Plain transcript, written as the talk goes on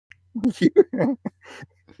You,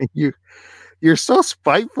 you, you're so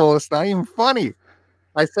spiteful. It's not even funny.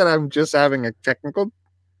 I said I'm just having a technical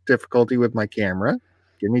difficulty with my camera.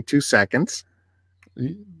 Give me 2 seconds.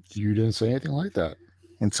 You didn't say anything like that.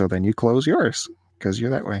 And so then you close yours because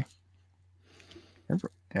you're that way.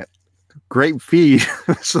 Great feed.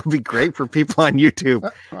 This will be great for people on YouTube.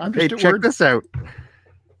 Hey, check this out.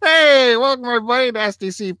 Hey, welcome everybody to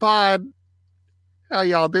SDC Pod. How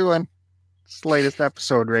y'all doing? It's the latest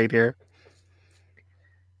episode right here.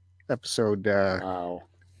 Episode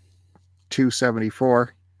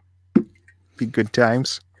 274. Be good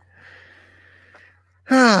times.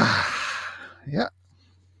 Yeah.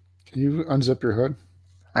 Can you unzip your hood?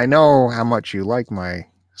 I know how much you like my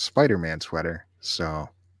Spider-Man sweater, so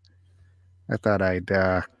I thought I'd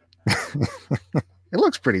it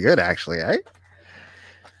looks pretty good actually, eh?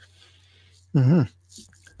 Mm-hmm.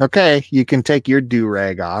 Okay, you can take your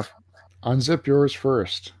do-rag off. Unzip yours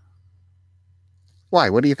first. Why?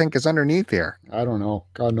 What do you think is underneath here? I don't know.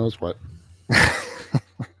 God knows what.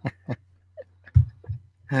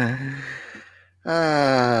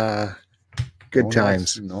 Good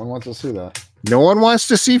times. No one wants to see that. No one wants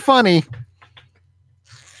to see funny.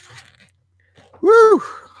 Woo!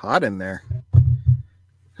 Hot in there.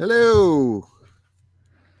 Hello.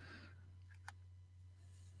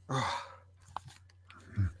 Oh.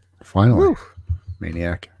 Finally. Woo.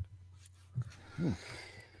 Maniac.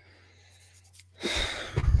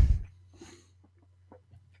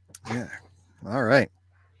 Yeah. All right.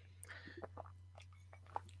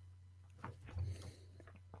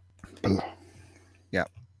 Yeah.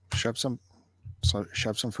 Shove some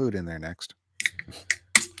food in there next.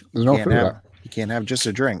 There's no food. You can't have just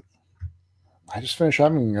a drink. I just finished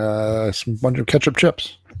having some bunch of ketchup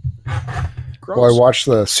chips. Gross. Well, I watched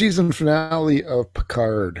the season finale of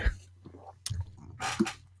Picard.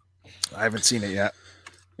 I haven't seen it yet.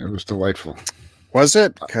 It was delightful. Was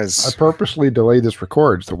it? Because I purposely delayed this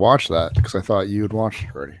record to watch that because I thought you had watched it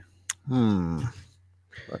already.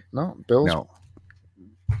 But no, Bill's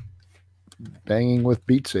banging with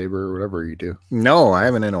Beat Saber or whatever you do. No, I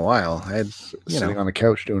haven't in a while. I had sitting on the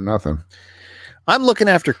couch doing nothing. I'm looking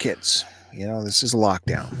after kids. This is a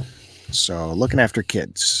lockdown. So looking after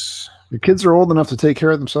kids. Your kids are old enough to take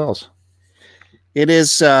care of themselves. It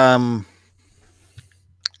is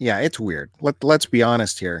it's weird. Let's be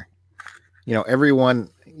honest here. Everyone,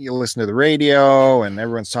 you listen to the radio and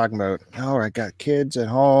everyone's talking about, I got kids at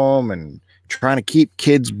home and trying to keep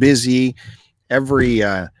kids busy. Every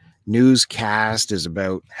newscast is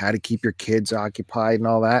about how to keep your kids occupied and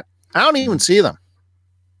all that. I don't even see them.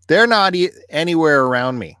 They're not anywhere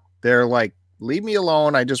around me. They're like, leave me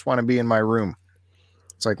alone. I just want to be in my room.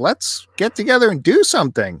 It's like, let's get together and do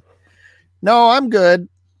something. No, I'm good.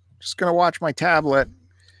 Just going to watch my tablet.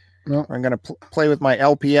 No. I'm going to play with my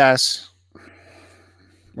LPS.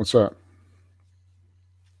 What's that?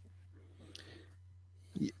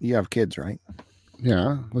 You have kids, right?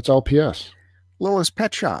 Yeah. What's LPS? Littlest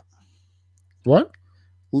Pet Shop. What?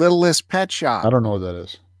 Littlest Pet Shop. I don't know what that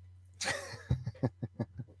is.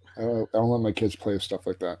 I don't let my kids play with stuff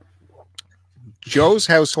like that. Joe's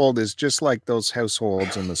household is just like those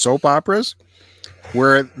households in the soap operas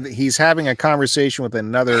where he's having a conversation with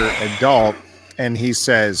another adult and he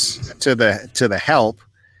says to the help,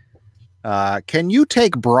 can you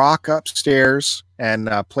take Brock upstairs and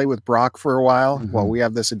play with Brock for a while while we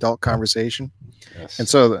have this adult conversation? Yes. And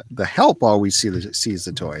so the help always sees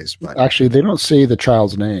the toys. But actually, they don't say the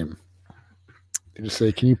child's name. They just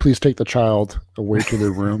say, can you please take the child away to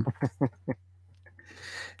their room?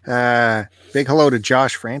 Big hello to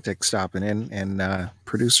Josh Frantic stopping in and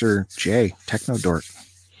producer Jay, Techno Dork.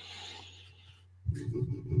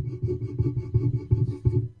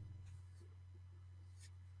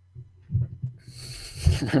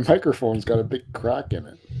 My microphone's got a big crack in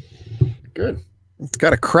it. Good. It's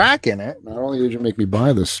got a crack in it. Not only did you make me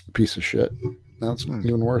buy this piece of shit, now it's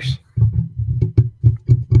even worse.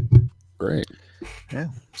 Great. Yeah.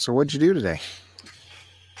 So what'd you do today?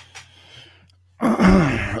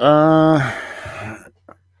 Well,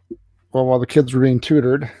 while the kids were being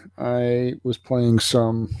tutored, I was playing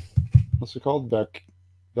some, what's it called?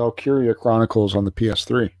 Valkyria Chronicles on the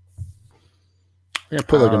PS3. I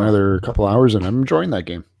put like another couple hours in. I'm enjoying that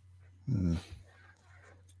game.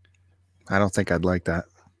 I don't think I'd like that.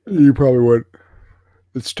 You probably would.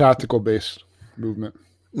 It's tactical based movement.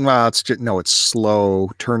 Well, it's slow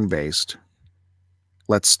turn based.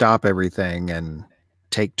 Let's stop everything and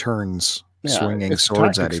take turns swinging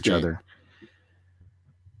swords at each other.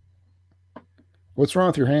 What's wrong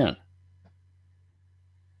with your hand?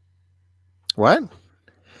 What?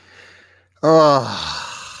 Oh,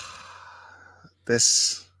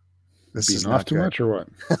 this This Beating is off not too good. much or what?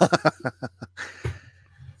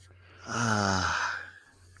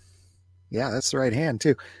 Yeah, that's the right hand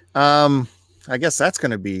too. I guess that's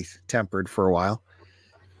going to be tempered for a while.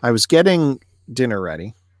 I was getting dinner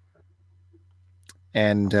ready,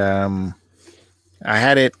 and I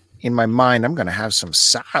had it in my mind. I'm going to have some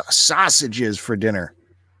sausages for dinner,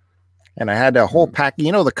 and I had a whole pack.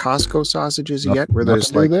 You know the Costco sausages you get, where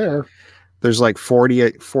there's like there. there's like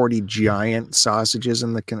 40 giant sausages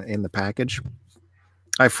in the package.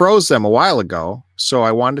 I froze them a while ago, so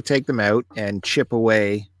I wanted to take them out and chip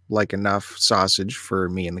away like enough sausage for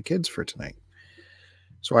me and the kids for tonight.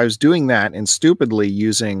 So I was doing that and stupidly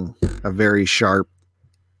using a very sharp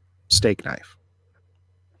steak knife.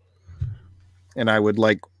 And I would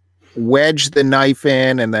like wedge the knife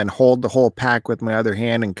in and then hold the whole pack with my other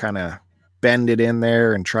hand and kind of bend it in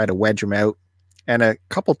there and try to wedge them out. And a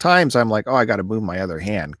couple times I'm like, oh, I got to move my other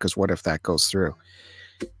hand because what if that goes through?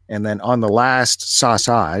 And then on the last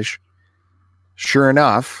sausage, sure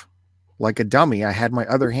enough, like a dummy, I had my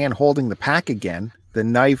other hand holding the pack again.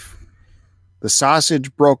 The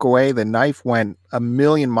sausage broke away. The knife went a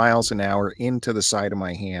million miles an hour into the side of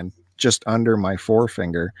my hand, just under my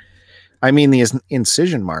forefinger. I mean, the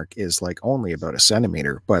incision mark is like only about 1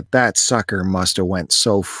 centimeter, but that sucker must have went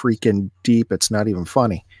so freaking deep. It's not even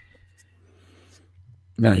funny.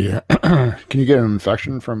 Now, yeah. Can you get an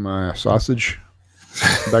infection from sausage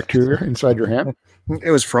bacteria inside your hand?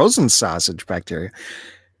 It was frozen sausage bacteria.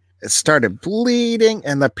 It started bleeding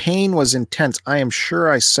and the pain was intense. I am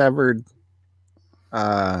sure I severed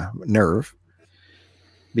nerve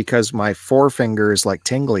because my forefinger is like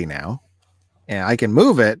tingly now and I can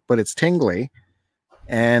move it, but it's tingly.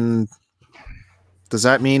 And does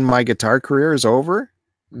that mean my guitar career is over?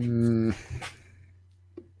 No,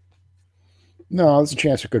 there's a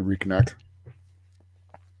chance it could reconnect.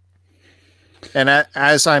 And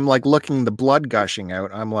as I'm like looking the blood gushing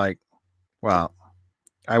out, I'm like, well,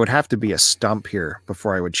 I would have to be a stump here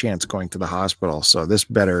before I would chance going to the hospital. So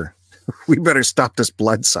we better stop this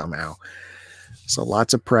blood somehow. So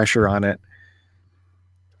lots of pressure on it.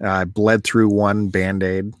 I bled through one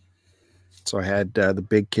Band-Aid. So I had the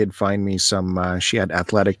big kid find me some, she had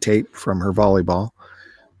athletic tape from her volleyball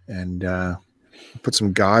and put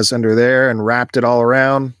some gauze under there and wrapped it all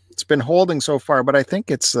around. It's been holding so far, but I think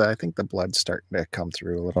the blood's starting to come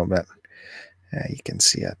through a little bit. Yeah, you can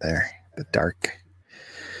see it there, the dark.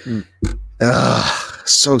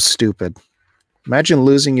 So stupid. Imagine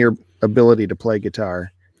losing your ability to play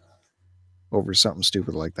guitar over something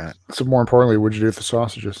stupid like that. So more importantly, what'd you do with the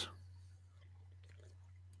sausages?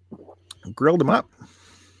 Grilled them up.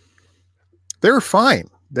 They were fine.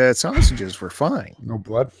 The sausages were fine. No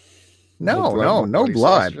blood? No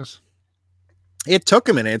blood. Sausages? It took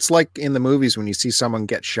a minute. It's like in the movies when you see someone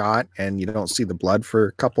get shot and you don't see the blood for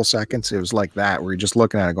a couple seconds. It was like that, where you're just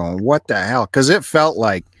looking at it going, what the hell? Because it felt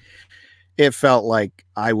like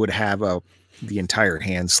I would have the entire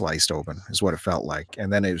hand sliced open is what it felt like.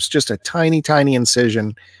 And then it was just a tiny, tiny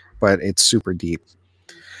incision, but it's super deep.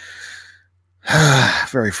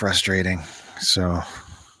 Very frustrating. So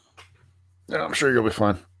yeah, I'm sure you'll be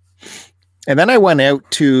fine. And then I went out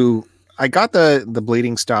I got the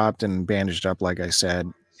bleeding stopped and bandaged up, like I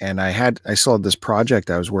said. And I still had this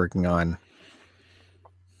project I was working on.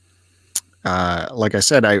 Like I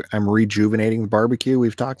said, I'm rejuvenating the barbecue.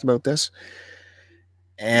 We've talked about this.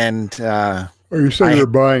 And you said you're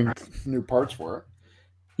buying new parts for it.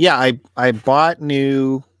 Yeah, I bought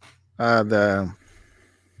new the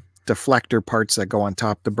deflector parts that go on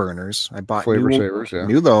top of the burners. I bought flavor savers, yeah.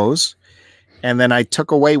 Knew those. And then I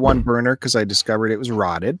took away one burner because I discovered it was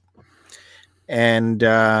rotted. And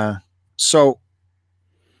so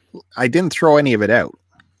I didn't throw any of it out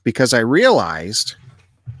because I realized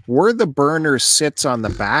where the burner sits on the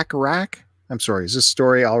back rack. I'm sorry, is this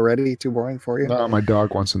story already too boring for you? No, my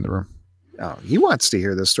dog wants in the room. Oh, he wants to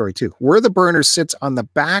hear this story too. Where the burner sits on the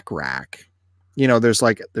back rack, there's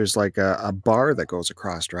like a bar that goes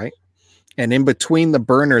across, right? And in between the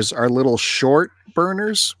burners are little short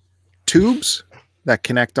burners, tubes that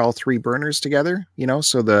connect all three burners together,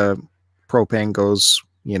 so the propane goes,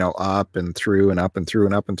 up and through and up and through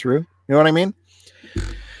and up and through. You know what I mean?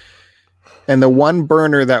 And the one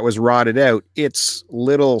burner that was rotted out, its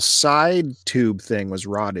little side tube thing was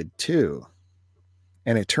rotted too.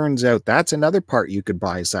 And it turns out that's another part you could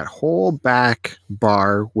buy, is that whole back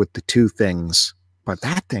bar with the two things. But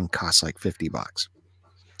that thing costs like $50.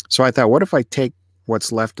 So I thought, what if I take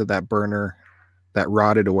what's left of that burner that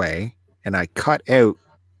rotted away and I cut out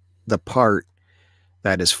the part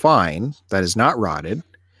that is fine, that is not rotted,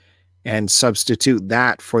 and substitute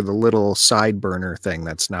that for the little side burner thing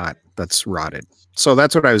that's rotted. So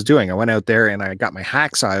that's what I was doing. I went out there and I got my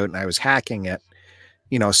hacksaw out and I was hacking it,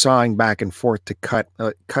 sawing back and forth to cut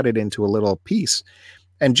it into a little piece.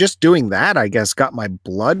 And just doing that, I guess, got my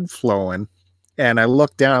blood flowing. And I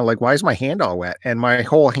looked down, like, why is my hand all wet? And my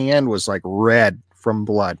whole hand was like red from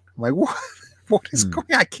blood. I'm like, what is going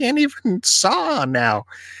on? I can't even saw now.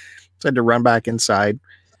 So I had to run back inside,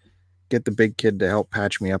 get the big kid to help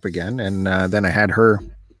patch me up again. And then I had her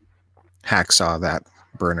hacksaw that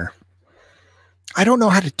burner. I don't know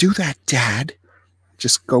how to do that, Dad.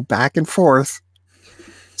 Just go back and forth.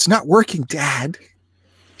 It's not working, Dad.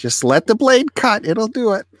 Just let the blade cut. It'll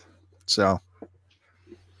do it. So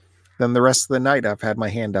then the rest of the night, I've had my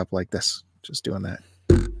hand up like this, just doing that.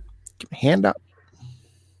 Get my hand up.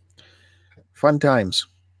 Fun times.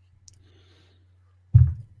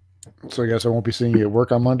 So I guess I won't be seeing you at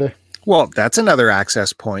work on Monday? Well, that's another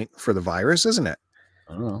access point for the virus, isn't it?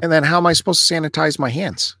 I don't know. And then how am I supposed to sanitize my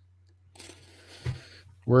hands?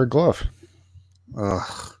 Wear a glove.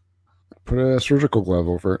 Ugh. Put a surgical glove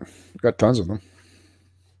over it. We've got tons of them.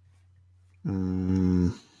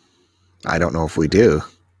 I don't know if we do.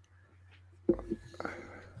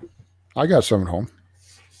 I got some at home.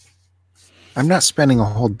 I'm not spending a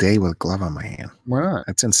whole day with a glove on my hand. Why not?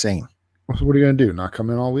 That's insane. So what are you going to do? Not come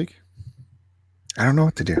in all week? I don't know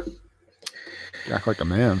what to do. You act like a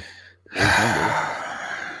man.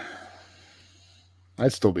 I'd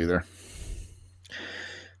still be there.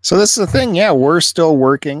 So this is the thing. Yeah, we're still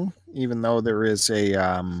working, even though there is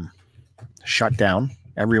a shutdown.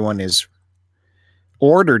 Everyone is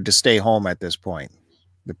ordered to stay home at this point.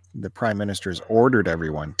 The prime minister has ordered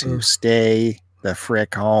everyone to stay the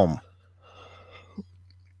frick home.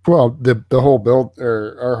 Well, the whole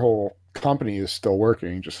our whole company is still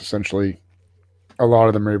working. Just essentially, a lot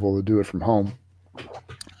of them are able to do it from home,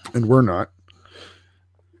 and we're not,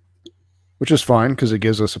 which is fine because it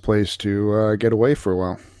gives us a place to get away for a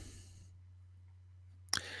while.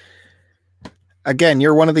 Again,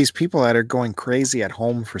 you're one of these people that are going crazy at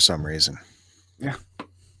home for some reason. Yeah.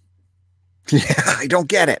 Yeah, I don't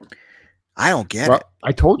get it. I don't get it.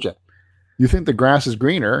 I told you. You think the grass is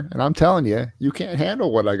greener, and I'm telling you, you can't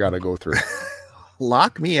handle what I got to go through.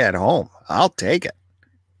 Lock me at home. I'll take it.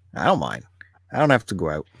 I don't mind. I don't have to go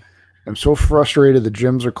out. I'm so frustrated. The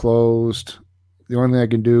gyms are closed. The only thing I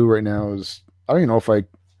can do right now is, I don't even know if I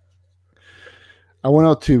went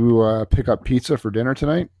out to pick up pizza for dinner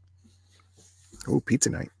tonight. Oh, pizza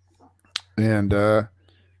night. And,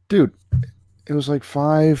 dude, it was like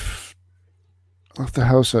left the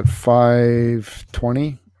house at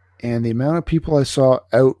 5:20, and the amount of people I saw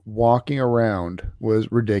out walking around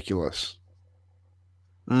was ridiculous.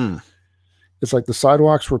 It's like the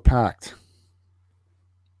sidewalks were packed.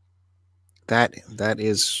 That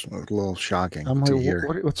is a little shocking. I'm to like, hear.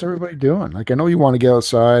 What's everybody doing? Like, I know you want to get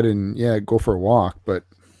outside and go for a walk, but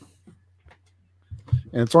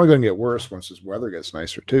and it's only going to get worse once this weather gets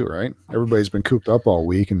nicer too, right? Everybody's been cooped up all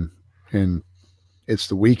week, and it's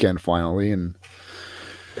the weekend finally, and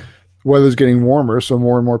weather's getting warmer, so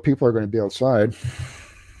more and more people are going to be outside.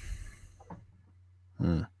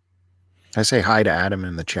 I say hi to Adam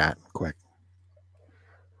in the chat quick.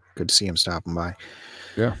 Good to see him stopping by.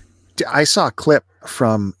 Yeah. I saw a clip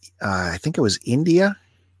from, I think it was India,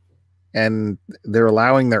 and they're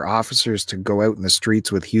allowing their officers to go out in the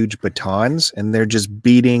streets with huge batons, and they're just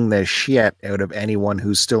beating the shit out of anyone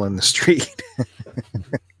who's still in the street.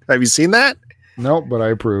 Have you seen that? No, but I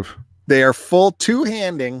approve. They are full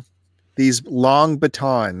two-handing these long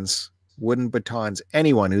batons, wooden batons,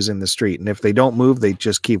 anyone who's in the street. And if they don't move, they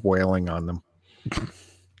just keep wailing on them.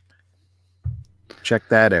 Check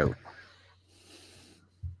that out.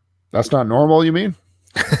 That's not normal, you mean?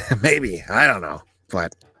 Maybe. I don't know.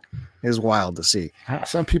 But it's wild to see.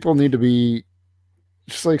 Some people need to be,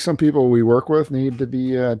 just like some people we work with need to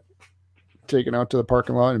be taken out to the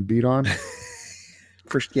parking lot and beat on.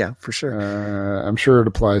 For sure. I'm sure it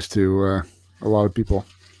applies to a lot of people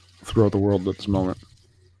throughout the world at this moment.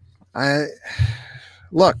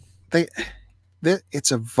 Look,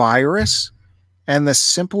 it's a virus, and the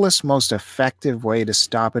simplest, most effective way to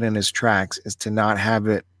stop it in its tracks is to not have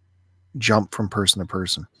it jump from person to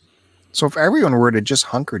person. So if everyone were to just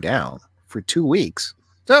hunker down for 2 weeks,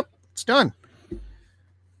 it's done.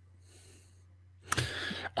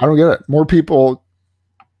 I don't get it. More people.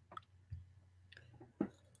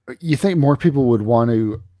 You think more people would want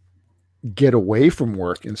to get away from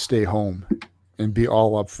work and stay home and be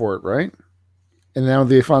all up for it, right? And now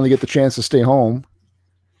they finally get the chance to stay home,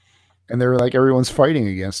 and they're like, everyone's fighting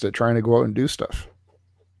against it, trying to go out and do stuff.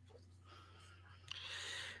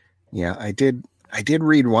 Yeah, I did I did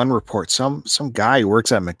read one report. Some guy who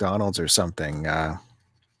works at McDonald's or something. I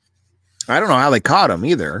don't know how they caught him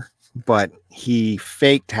either, but he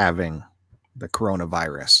faked having the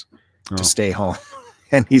coronavirus to stay home,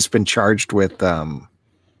 and he's been charged with like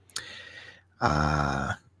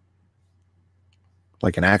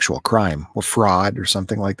an actual crime or fraud or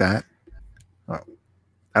something like that.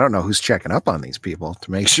 I don't know who's checking up on these people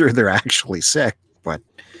to make sure they're actually sick, but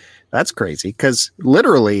that's crazy because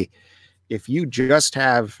literally, if you just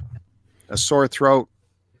have a sore throat,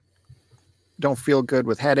 don't feel good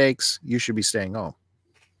with headaches, you should be staying home.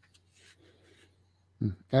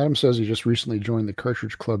 Adam says he just recently joined the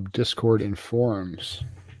Cartridge Club Discord and forums.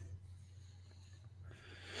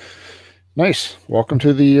 Nice. Welcome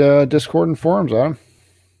to the Discord and forums, Adam.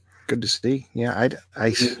 Good to see. Yeah,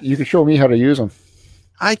 you can show me how to use them.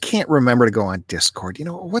 I can't remember to go on Discord. You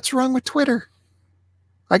know, what's wrong with Twitter?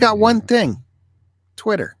 I got one thing.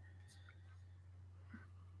 Twitter.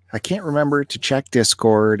 I can't remember to check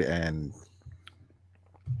Discord, and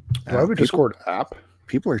do I have a Discord app?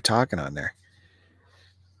 People are talking on there.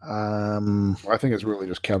 I think it's really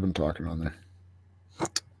just Kevin talking on there.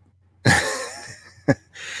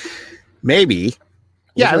 Maybe.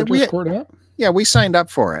 Yeah, Discord app? Yeah, we signed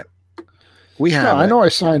up for it. We have. I know I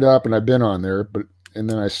signed up and I've been on there, and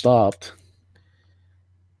then I stopped.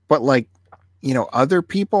 But like, you know, other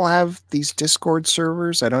people have these Discord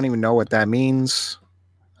servers. I don't even know what that means.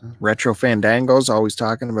 Retro Fandango's always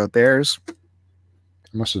talking about theirs. I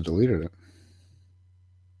must have deleted it.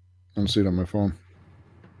 I don't see it on my phone.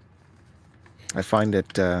 I find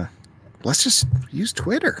it. Let's just use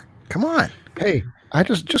Twitter. Come on. Hey, I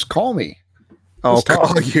just call me. Oh,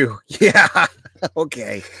 call you. Yeah.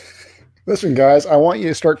 Okay. Listen, guys, I want you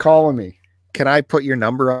to start calling me. Can I put your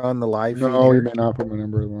number on the live? No, you may not put my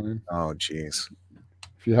number on the line. Oh, jeez.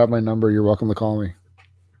 If you have my number, you're welcome to call me.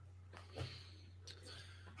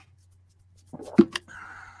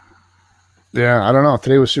 Yeah, I don't know.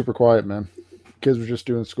 Today was super quiet, man. Kids were just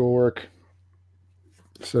doing schoolwork.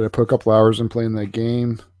 Said I put a couple hours in playing that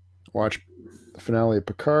game. Watch the finale of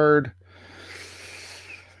Picard.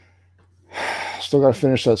 Still got to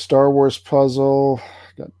finish that Star Wars puzzle.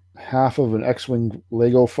 Got half of an X-Wing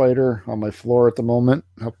Lego fighter on my floor at the moment.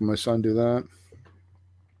 Helping my son do that.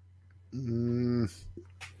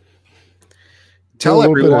 Tell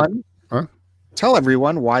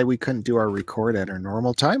everyone why we couldn't do our record at our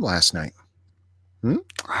normal time last night.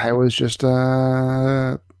 I was just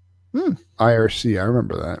IRC. I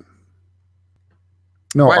remember that.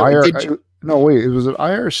 No, no, wait. It was it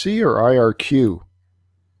IRC or IRQ?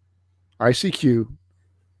 ICQ,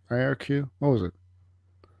 IRQ. What was it?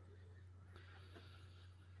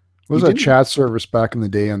 What was that chat service back in the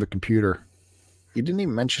day on the computer? You didn't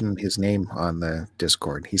even mention his name on the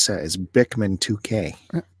Discord. He said it's Bickman2K.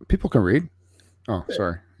 People can read. Oh,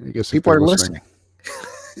 sorry. I guess people are listening.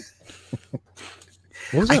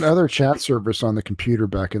 What was that other chat service on the computer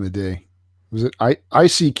back in the day? Was it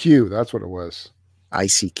ICQ? That's what it was.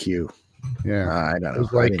 ICQ. Yeah. I don't know.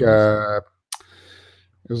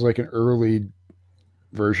 It was like an early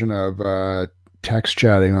version of text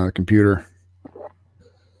chatting on a computer.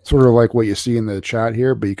 Sort of like what you see in the chat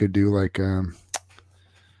here, but you could do like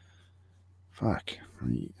fuck.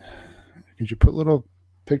 Could you put little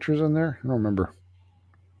pictures in there? I don't remember.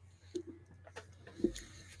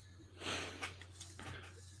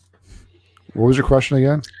 What was your question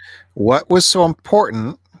again? What was so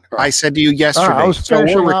important? I said to you yesterday. So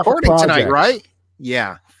we're recording tonight, right?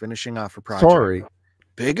 Yeah, finishing off a project. Sorry.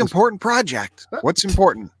 Big important project. What's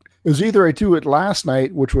important? It was either I do it last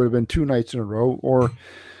night, which would have been 2 nights in a row, or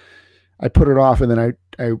I put it off and then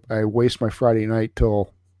I waste my Friday night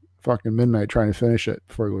till fucking midnight trying to finish it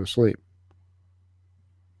before I go to sleep.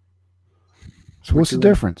 So what's the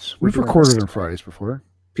difference? We've recorded on Fridays before.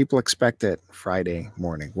 People expect it Friday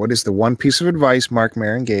morning. What is the one piece of advice Mark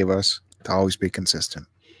Maron gave us? To always be consistent.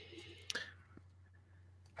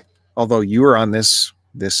 Although you were on this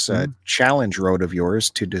challenge road of yours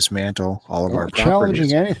to dismantle all of our properties.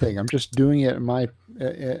 Challenging anything. I'm just doing it at my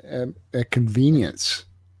at convenience.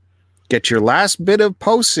 Get your last bit of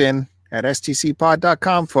posts in at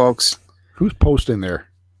stcpod.com, folks. Who's posting there?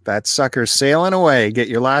 That sucker's sailing away. Get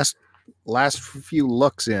your last few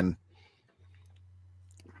looks in.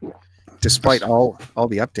 Despite all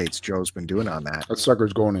the updates Joe's been doing on that. That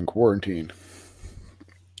sucker's going in quarantine.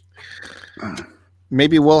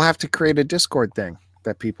 Maybe we'll have to create a Discord thing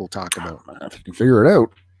that people talk about. If you can figure it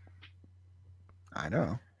out. I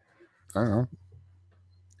know.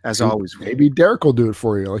 As always. Maybe Derek will do it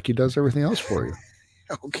for you like he does everything else for you.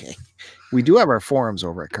 Okay. We do have our forums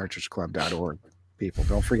over at cartridgeclub.org. People,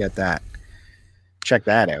 don't forget that. Check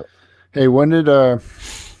that out. Hey, when did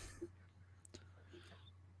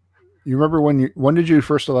you remember when did you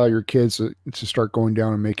first allow your kids to start going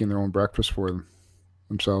down and making their own breakfast for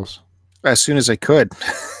themselves? As soon as I could.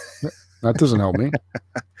 That doesn't help me.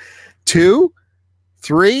 2,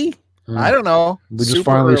 3, I don't know. We just Super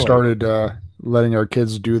finally early. started letting our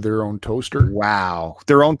kids do their own toaster. Wow.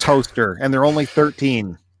 Their own toaster, and they're only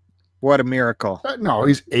 13. What a miracle. No,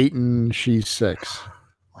 he's 8 and she's 6.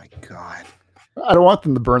 My God. I don't want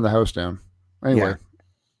them to burn the house down. Anyway,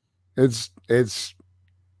 Yeah.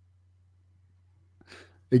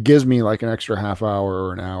 it gives me like an extra half hour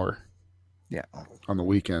or an hour. Yeah. On the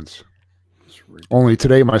weekends. Only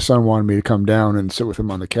today my son wanted me to come down and sit with him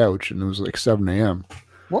on the couch, and it was like 7 a.m.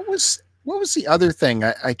 What was the other thing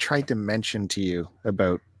I tried to mention to you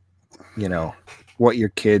about, what your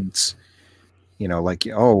kids, like,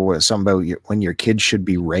 something about when your kids should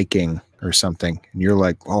be raking or something. And you're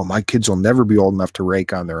like, oh, my kids will never be old enough to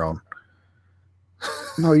rake on their own.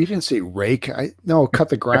 No, you didn't say rake. Cut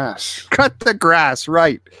the grass. Cut the grass,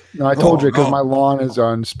 right. No, I told you because my lawn is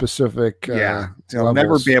on specific they'll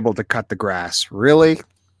never be able to cut the grass. Really?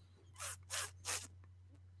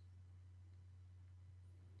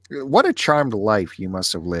 What a charmed life you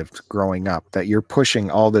must have lived growing up that you're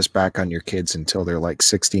pushing all this back on your kids until they're like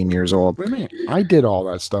 16 years old. What do you mean? I did all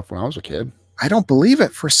that stuff when I was a kid. I don't believe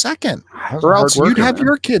it for a second. Or else you'd have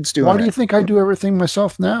your kids doing it. Why do you think I do everything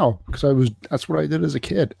myself now? Because that's what I did as a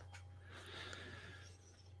kid.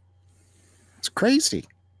 It's crazy.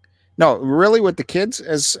 No, really with the kids,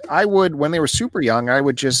 as I would when they were super young, I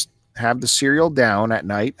would just have the cereal down at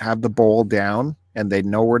night, have the bowl down, and they'd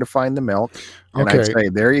know where to find the milk. And I'd say,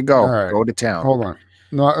 there you go. Right. Go to town. Hold on.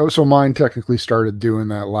 No, so mine technically started doing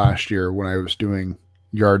that last year when I was doing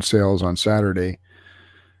yard sales on Saturday.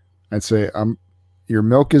 I'd say, your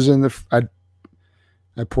milk is in I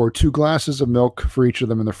pour 2 glasses of milk for each of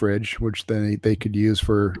them in the fridge, which then they could use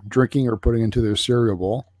for drinking or putting into their cereal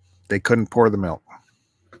bowl. They couldn't pour the milk.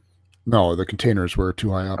 No, the containers were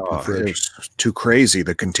too high up in the fridge. It was too crazy,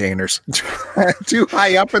 the containers. Too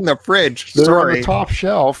high up in the fridge. They're on the top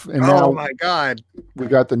shelf. And oh, my God. We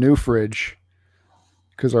got the new fridge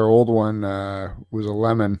because our old one was a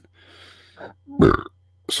lemon.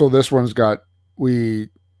 So this one's got,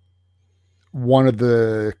 one of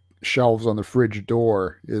the shelves on the fridge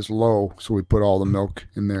door is low, so we put all the milk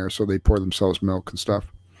in there so they pour themselves milk and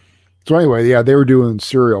stuff. So anyway, yeah, they were doing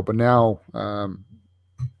cereal, but now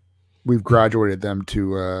we've graduated them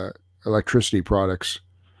to electricity products.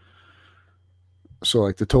 So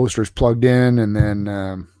like the toaster's plugged in, and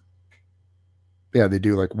then they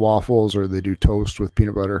do like waffles or they do toast with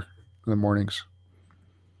peanut butter in the mornings.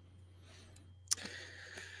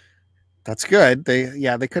 That's good. They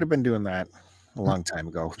could have been doing that a long time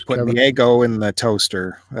ago. Putting the Eggo in the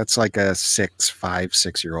toaster. That's like a 5,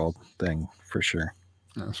 6-year-old thing for sure.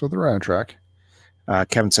 Yeah, so they're on track.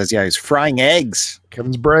 Kevin says, he's frying eggs.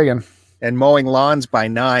 Kevin's bragging. And mowing lawns by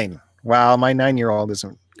 9. Well, my 9-year-old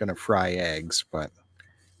isn't going to fry eggs, but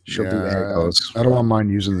she'll do Eggos. I don't want mine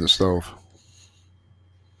using the stove.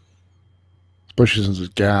 Especially since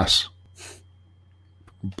it's gas.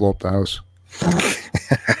 Blow up the house.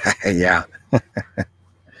 Yeah.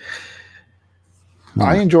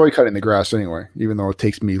 I enjoy cutting the grass anyway, even though it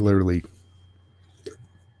takes me literally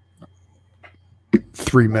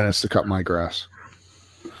 3 minutes to cut my grass.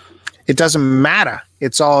 It doesn't matter.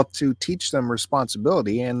 It's all to teach them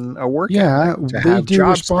responsibility and a work. Yeah, they do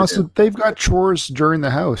responsible. They've got chores during the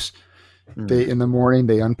house. They in the morning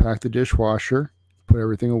they unpack the dishwasher, put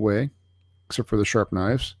everything away, except for the sharp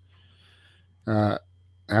knives.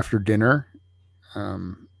 After dinner,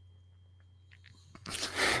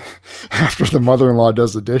 after the mother-in-law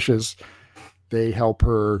does the dishes, they help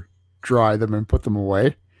her dry them and put them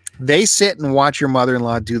away. They sit and watch your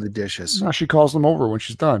mother-in-law do the dishes. No, she calls them over when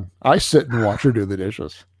she's done. I sit and watch her do the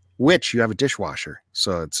dishes. Which you have a dishwasher,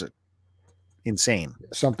 so it's insane.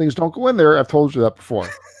 Some things don't go in there. I've told you that before.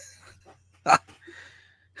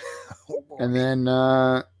 And then,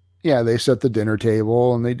 they set the dinner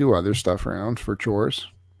table and they do other stuff around for chores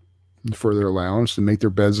and for their allowance to make their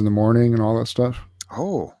beds in the morning and all that stuff.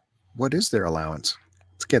 Oh, what is their allowance?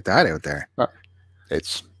 Let's get that out there.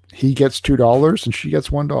 He gets $2 and she gets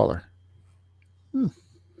 $1.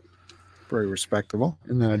 Very respectable.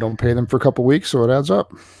 And then I don't pay them for a couple of weeks, so it adds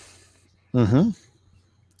up. Mm-hmm.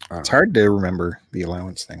 It's hard to remember the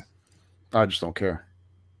allowance thing. I just don't care.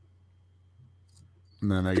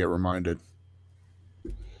 And then I get reminded.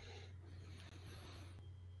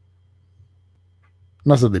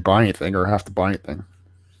 Not that they buy anything or have to buy anything.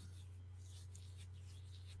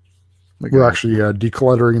 We're actually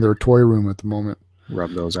decluttering their toy room at the moment.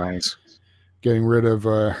 Rub those eyes. Getting rid of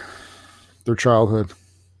their childhood.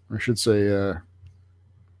 I should say the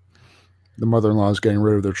mother-in-law is getting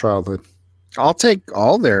rid of their childhood. I'll take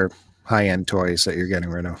all their high-end toys that you're getting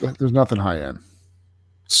rid of. There's nothing high-end.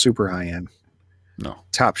 Super high-end. No.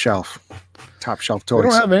 Top shelf toys. We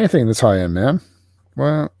don't have anything that's high-end, man.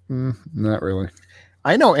 Well, not really.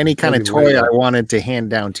 I know any kind of Maybe toy later. I wanted to hand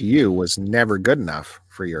down to you was never good enough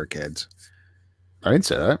for your kids. I didn't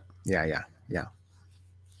say that. Yeah.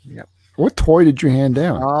 What toy did you hand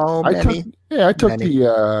down? Oh, I many. took Many.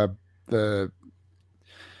 the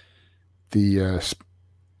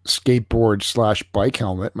skateboard / bike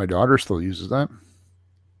helmet. My daughter still uses that.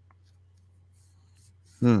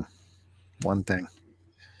 One thing.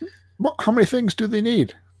 Well, how many things do they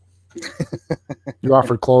need? You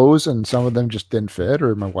offered clothes, and some of them just didn't fit,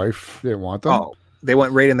 or my wife didn't want them. Oh, they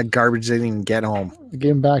went right in the garbage. They didn't even get home. I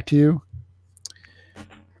gave them back to you.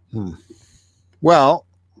 Well,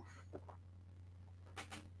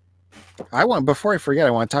 before I forget,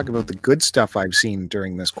 I want to talk about the good stuff I've seen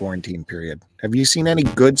during this quarantine period. Have you seen any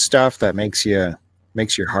good stuff that makes your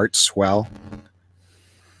heart swell?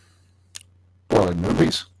 Well, in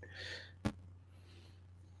movies.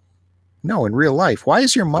 No, in real life. Why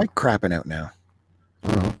is your mic crapping out now?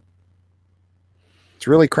 I don't know. It's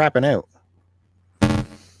really crapping out.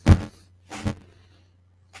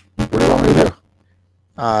 What do you want me to do?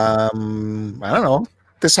 I don't know.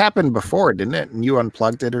 This happened before, didn't it? And you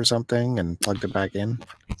unplugged it or something and plugged it back in.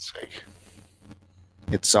 Let's see.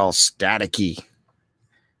 It's all staticky.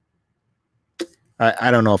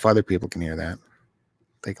 I don't know if other people can hear that.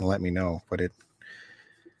 They can let me know, but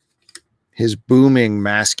his booming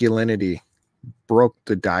masculinity broke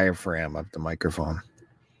the diaphragm of the microphone.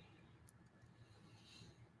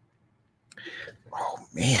 Oh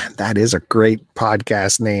man, that is a great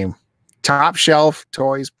podcast name. Top Shelf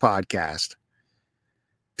Toys Podcast.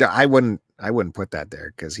 I wouldn't put that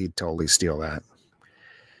there because he'd totally steal that.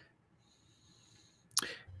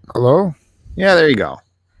 Hello? Yeah, there you go.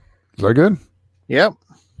 Is that good? Yep.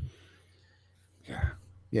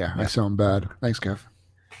 Yeah, I sound bad. Thanks, Kev.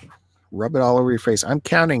 Rub it all over your face. I'm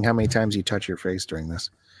counting how many times you touch your face during this.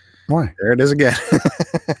 Why? There it is again.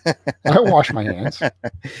 I wash my hands.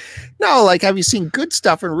 No, like, have you seen good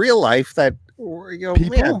stuff in real life that,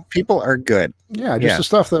 people are good? Yeah, just the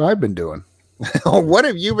stuff that I've been doing. What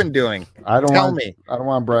have you been doing? Tell me. I don't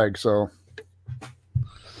want to brag, so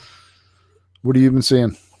what have you been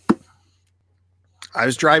seeing? I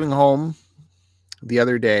was driving home the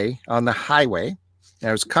other day on the highway, and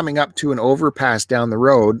I was coming up to an overpass down the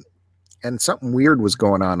road, and something weird was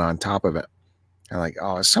going on top of it. I'm like,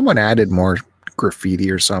 oh, someone added more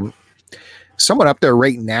graffiti or something. Someone up there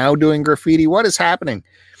right now doing graffiti. What is happening?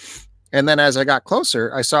 And then as I got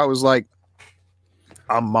closer, I saw it was like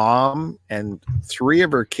a mom and 3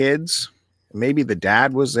 of her kids. Maybe the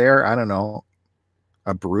dad was there. I don't know.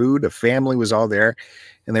 A family was all there.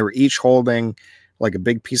 And they were each holding like a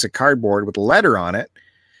big piece of cardboard with a letter on it,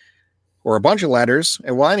 or a bunch of letters.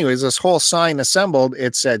 And well, anyways, this whole sign assembled,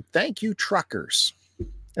 it said, "Thank you, truckers."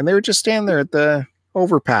 And they were just standing there at the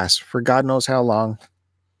overpass for God knows how long,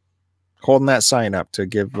 holding that sign up to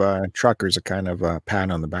give truckers a kind of a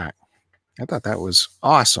pat on the back. I thought that was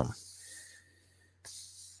awesome.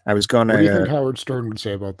 I was going to... What do you think Howard Stern would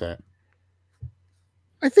say about that?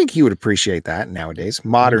 I think he would appreciate that nowadays.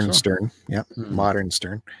 Modern Stern. Yep. Modern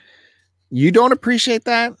Stern. You don't appreciate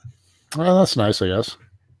that? Well, that's nice, I guess.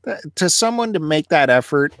 To someone to make that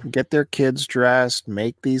effort, get their kids dressed,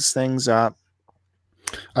 make these things up.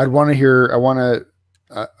 I want to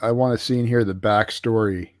see and hear the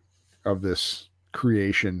backstory of this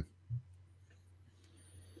creation.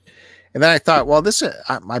 And then I thought, well,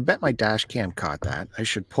 I bet my dash cam caught that. I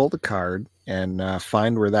should pull the card and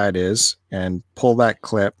find where that is and pull that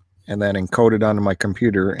clip and then encode it onto my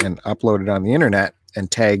computer and upload it on the internet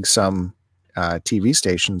and tag some TV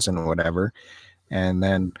stations and whatever. And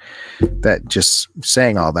then that, just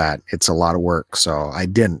saying all that, it's a lot of work. So I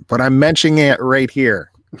didn't, but I'm mentioning it right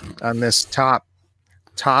here on this top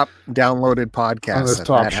downloaded podcast. On this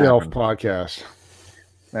Top Shelf podcast.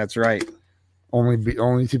 That's right.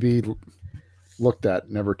 Only to be looked at,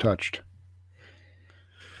 never touched.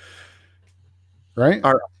 Right?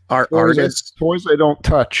 Our artists, toys I don't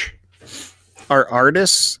touch. Our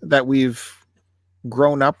artists that we've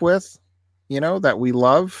grown up with, that we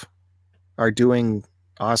love, are doing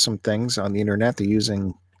awesome things on the internet. They're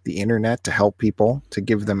using the internet to help people, to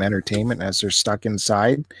give them entertainment as they're stuck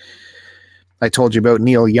inside. I told you about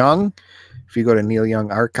Neil Young. If you go to Neil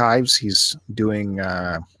Young Archives, he's doing,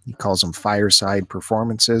 he calls them fireside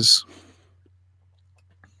performances.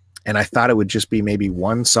 And I thought it would just be maybe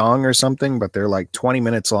one song or something, but they're like 20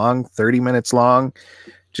 minutes long, 30 minutes long,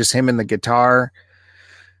 just him and the guitar,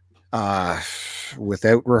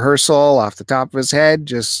 without rehearsal, off the top of his head,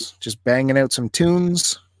 just banging out some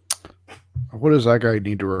tunes. What does that guy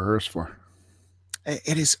need to rehearse for?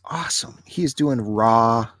 It is awesome. He's doing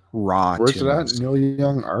raw Where's tunes. it at? Neil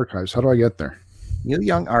Young Archives. How do I get there? Neil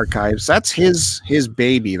Young Archives. That's his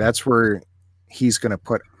baby. That's where he's going to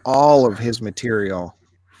put all of his material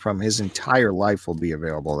from his entire life will be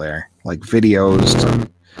available there, like videos.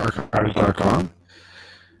 Archives.com.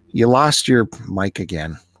 You lost your mic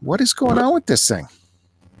again. What is going on with this thing?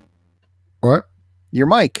 What? Your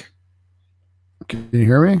mic. Can you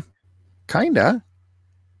hear me? Kinda.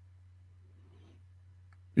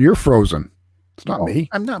 You're frozen. It's not me.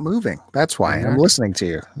 I'm not moving. That's why Yeah. I'm listening to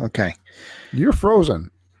you. Okay. You're frozen.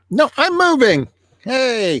 No, I'm moving.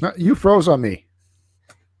 Hey. No, you froze on me.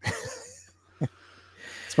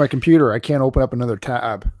 It's my computer. I can't open up another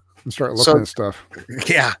tab and start looking at stuff.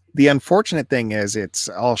 Yeah. The unfortunate thing is it's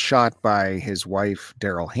all shot by his wife,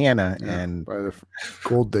 Daryl Hannah, and by the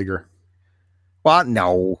gold digger. well,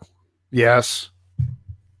 no. Yes.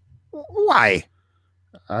 Why?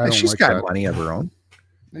 I don't She's like got that. money of her own.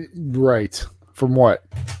 Right. From what?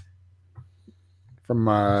 From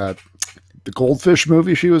the Goldfish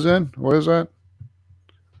movie she was in? What is that?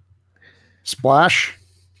 Splash?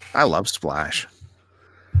 I love Splash.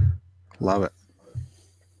 Love it.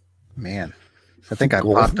 Man. I think I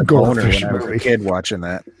popped a boner when I was a kid watching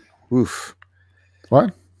that. Oof.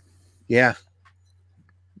 What? Yeah.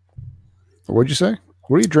 What'd you say?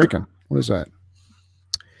 What are you drinking? What is that?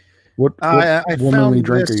 What I womanly found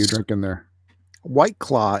drink are you this drinking there? White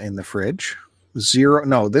Claw in the fridge. Zero.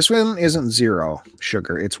 No, this one isn't zero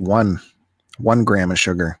sugar. It's 1 gram of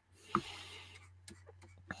sugar.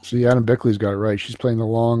 See, Adam Bickley's got it right. She's playing the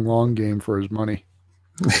long game for his money.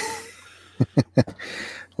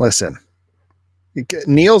 Listen,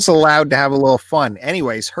 Neil's allowed to have a little fun.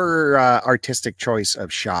 Anyways, her artistic choice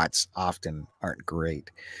of shots often aren't great,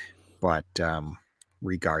 but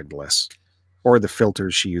regardless, or the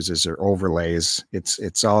filters she uses or overlays,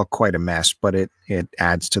 it's all quite a mess, but it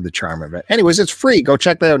adds to the charm of it. Anyways, it's free. Go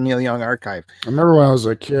check that out, Neil Young Archive. I remember when I was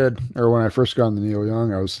a kid, or when I first got into Neil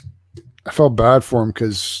Young, I felt bad for him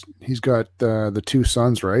because he's got the two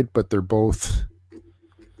sons, right? But they're both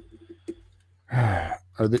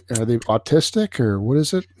are they autistic, or what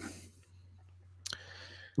is it?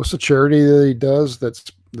 What's the charity that he does that's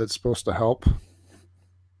supposed to help?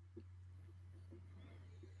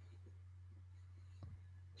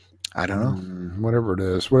 I don't know. Whatever it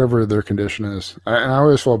is, whatever their condition is. And I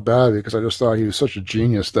always felt bad because I just thought he was such a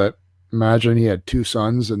genius that imagine he had two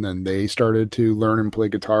sons and then they started to learn and play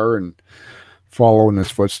guitar and follow in his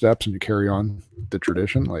footsteps and carry on the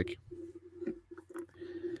tradition. Like,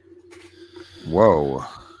 whoa.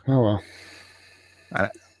 Oh,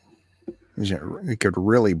 well. We could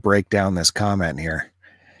really break down this comment here.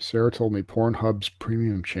 Sarah told me Pornhub's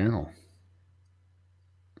premium channel.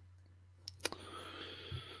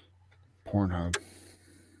 Pornhub.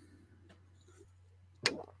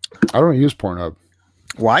 I don't use Pornhub.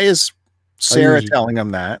 Why is Sarah telling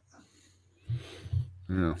him that?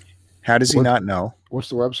 Yeah. How does he not know? What's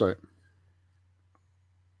the website?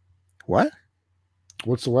 What?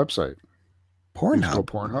 What's the website? Pornhub.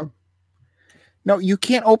 Pornhub? No, you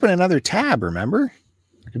can't open another tab, remember?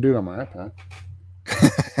 I can do it on my iPad.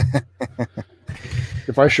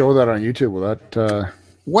 If I show that on YouTube, will that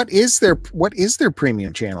what is their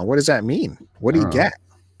premium channel? What does that mean? What do you get?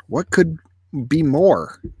 What could be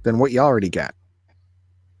more than what you already get?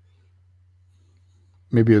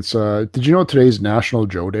 Maybe it's did you know today's National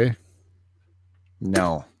Joe Day?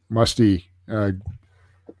 No. Musty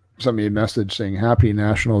sent me a message saying Happy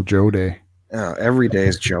National Joe Day. Every day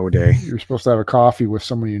is Joe Day. You're supposed to have a coffee with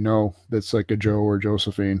someone you know that's like a Joe or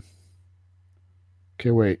Josephine.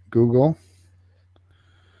 Okay, wait. Google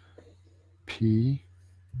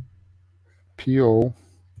PORN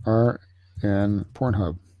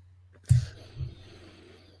Pornhub.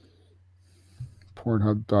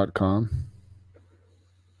 Pornhub.com.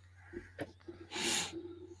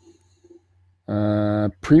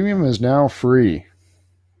 Premium is now free.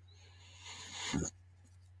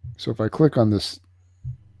 So if I click on this,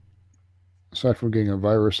 aside from getting a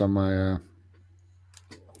virus on my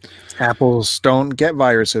Apples don't get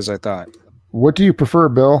viruses, I thought. What do you prefer,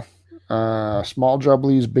 Bill? Small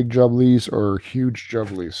jubblies, big jubblies, or huge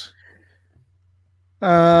jubblies?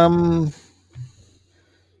 I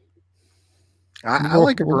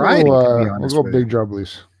like a variety. We'll go big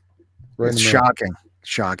jubblies. Right, it's shocking.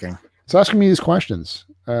 Shocking. It's asking me these questions.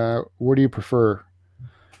 What do you prefer?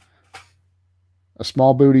 A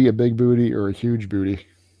small booty, a big booty, or a huge booty?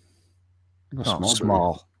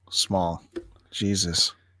 Small.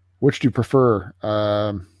 Jesus. Which do you prefer?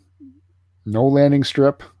 No landing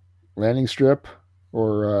strip,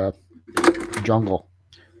 or jungle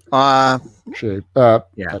shape?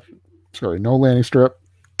 Yeah. Sorry, no landing strip.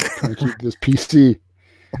 Trying to keep this PC.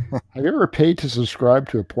 Have you ever paid to subscribe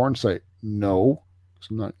to a porn site? No.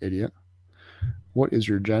 I'm not an idiot. What is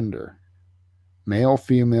your gender? Male,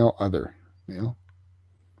 female, other. Male.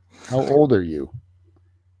 How old are you?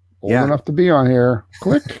 Old enough to be on here.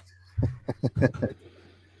 Click.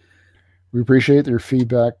 We appreciate your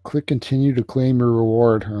feedback. Click continue to claim your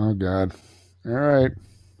reward. Oh, God. All right.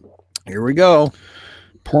 Here we go.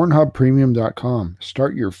 PornhubPremium.com.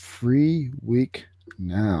 Start your free week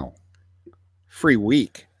now. Free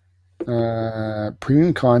week.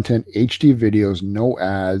 Premium content, HD videos, no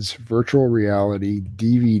ads, virtual reality,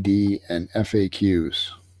 DVD, and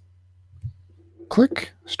FAQs.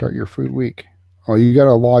 Click. Start your free week. Oh, you got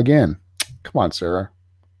to log in. Come on, Sarah.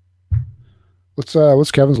 What's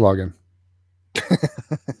Kevin's login?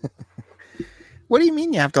 What do you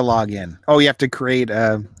mean you have to log in? Oh, you have to create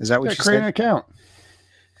is that what you create said? An account.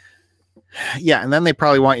 Yeah, and then they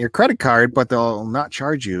probably want your credit card, but they'll not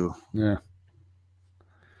charge you. Yeah.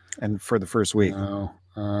 And for the first week. No.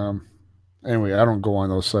 Anyway, I don't go on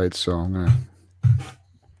those sites, so I'm gonna.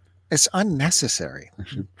 It's unnecessary.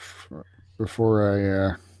 Actually, before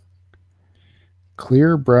I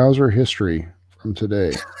clear browser history from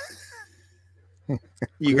today.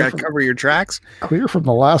 You got to cover your tracks. Clear from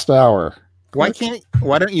the last hour. Why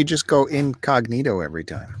don't you just go incognito every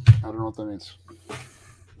time? I don't know what that means.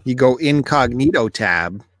 You go incognito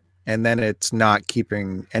tab, and then it's not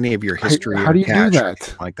keeping any of your history. How do you do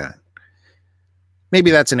that? Like that? Maybe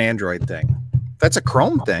that's an Android thing. That's a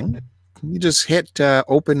Chrome thing. You just hit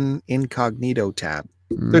open incognito tab.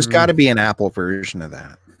 There's got to be an Apple version of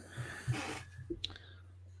that.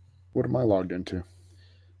 What am I logged into?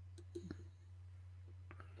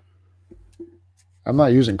 I'm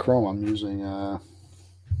not using Chrome. I'm using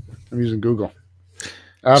Google.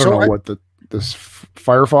 I don't know what this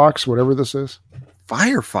Firefox, whatever this is.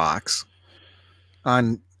 Firefox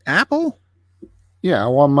on Apple? Yeah,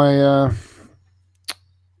 well, on my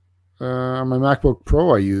MacBook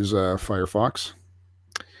Pro, I use Firefox.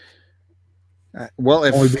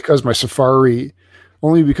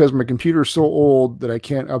 Only because my computer is so old that I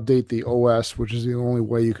can't update the OS, which is the only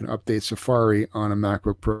way you can update Safari on a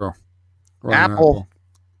MacBook Pro. Apple.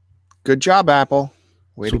 Good job, Apple.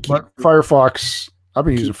 Firefox. I've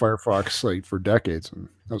been using Firefox like for decades, and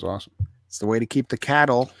that was awesome. It's the way to keep the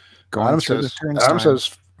cattle going. Adam says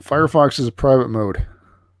Firefox is a private mode.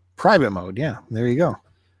 Private mode, yeah. There you go.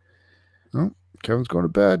 Oh, Kevin's going to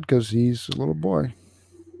bed because he's a little boy.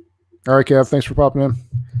 All right, Kev. Thanks for popping in.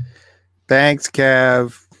 Thanks,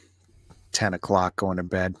 Kev. 10 o'clock going to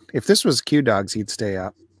bed. If this was Q Dogs, he'd stay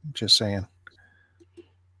up. Just saying.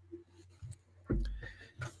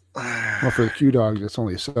 Well, for the Q Dogs, it's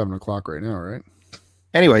only 7 o'clock right now, right?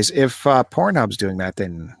 Anyways, if Pornhub's doing that,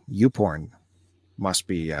 then YouPorn must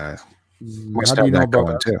be must have that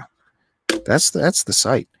going too. That's the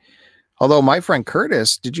site. Although my friend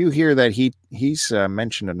Curtis, did you hear that he's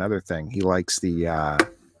mentioned another thing? He likes the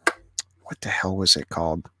what the hell was it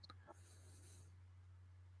called?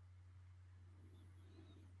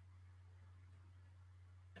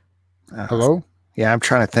 Hello? Yeah, I'm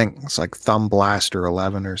trying to think. It's like Thumb Blaster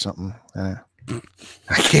 11 or something. I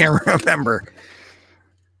can't remember.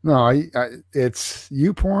 No, it's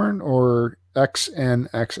YouPorn or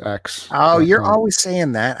XNXX. Oh, you're always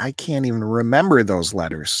saying that. I can't even remember those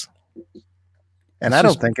letters. And I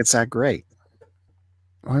don't think it's that great.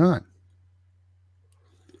 Why not?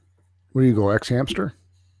 Where do you go, X Hamster?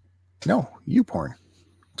 No, YouPorn.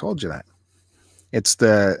 Told you that. It's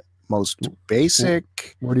the most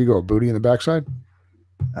basic. Where do you go? Booty in the backside?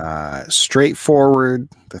 Straightforward.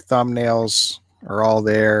 The thumbnails are all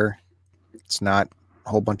there. It's not a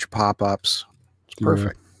whole bunch of pop-ups. It's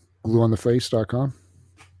perfect. Glueontheface.com.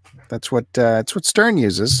 That's what Stern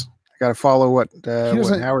uses. I got to follow what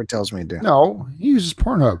Howard tells me to do. No, he uses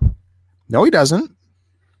Pornhub. No, he doesn't.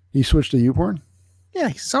 He switched to YouPorn? Yeah,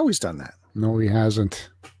 he's always done that. No, he hasn't.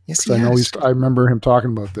 Yes, he has. I remember him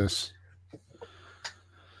talking about this.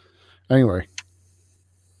 Anyway.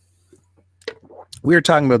 We were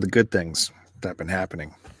talking about the good things that have been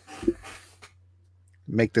happening.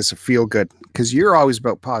 Make this a feel good, because you're always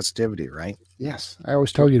about positivity, right? Yes. I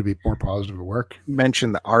always tell you to be more positive at work. You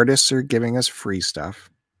mentioned the artists are giving us free stuff,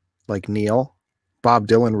 like Neil. Bob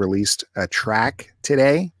Dylan released a track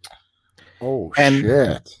today. Oh, and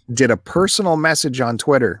shit. Did a personal message on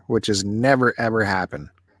Twitter, which has never, ever happened,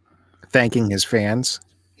 thanking his fans.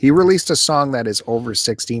 He released a song that is over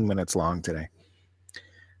 16 minutes long today.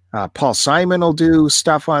 Paul Simon will do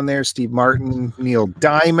stuff on there. Steve Martin, Neil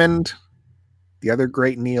Diamond, the other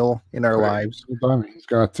great Neil in our lives. He's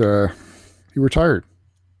got, he retired.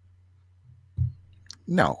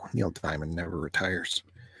 No, Neil Diamond never retires.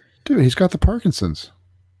 Dude, he's got the Parkinson's.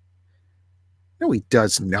 No, he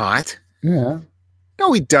does not. Yeah.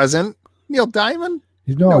 No, he doesn't. Neil Diamond?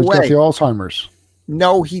 He's got the Alzheimer's.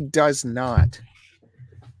 No, he does not.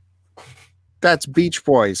 That's Beach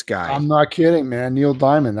Boys guy. I'm not kidding, man. Neil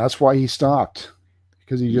Diamond. That's why he stopped.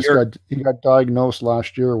 Because he got diagnosed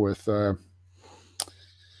last year with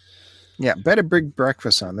yeah, bet a big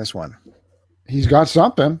breakfast on this one. He's got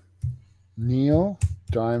something. Neil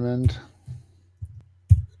Diamond.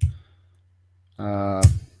 How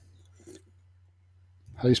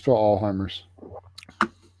do you spell Alzheimer's?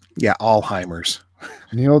 Yeah, Alzheimer's.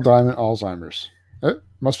 Neil Diamond, Alzheimer's. It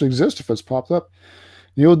must exist if it's popped up.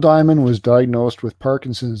 Neil Diamond was diagnosed with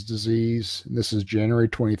Parkinson's disease. This is January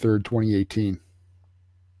 23rd, 2018.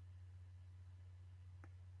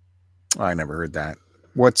 I never heard that.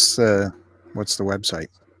 What's the website?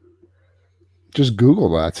 Just Google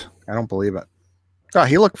that. I don't believe it. Oh,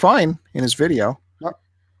 he looked fine in his video.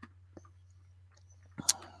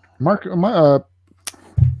 Michael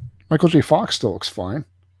J. Fox still looks fine.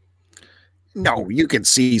 No, you can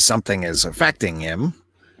see something is affecting him.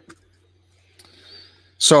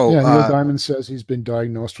 So yeah, Neil Diamond says he's been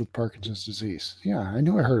diagnosed with Parkinson's disease. Yeah, I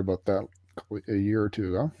knew I heard about that a year or two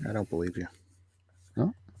ago. I don't believe you.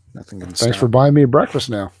 No, nothing can. Thanks for buying me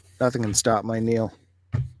breakfast now. Nothing can stop my Neil.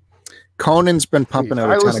 Conan's been pumping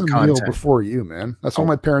out a ton of content. Neil before you, man. That's all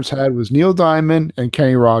my parents had was Neil Diamond and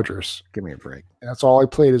Kenny Rogers. Give me a break. That's all I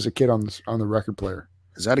played as a kid on the record player.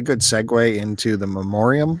 Is that a good segue into the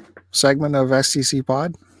memoriam segment of STC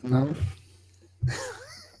Pod? No.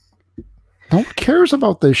 No one cares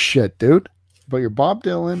about this shit, dude. About your Bob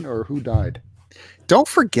Dylan or who died. Don't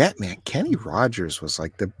forget, man, Kenny Rogers was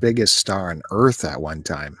like the biggest star on earth at one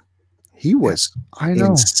time. He was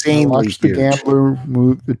insanely huge. The Gambler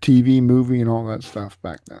the TV movie and all that stuff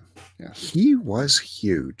back then. Yes. He was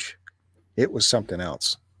huge. It was something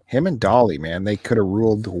else. Him and Dolly, man, they could have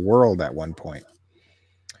ruled the world at one point.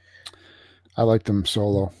 I liked him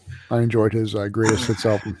solo. I enjoyed his greatest hits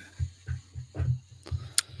album.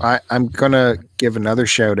 I'm going to give another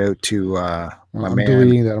shout out to my man. I'm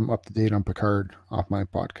deleting that. I'm up to date on Picard off my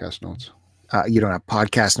podcast notes. You don't have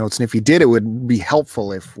podcast notes. And if you did, it would be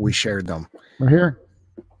helpful if we shared them. We're here.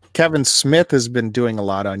 Kevin Smith has been doing a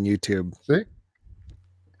lot on YouTube. See?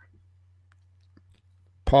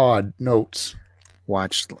 Pod notes.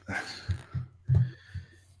 Watch.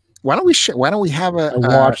 Why don't we have a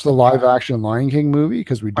watch the live action Lion King movie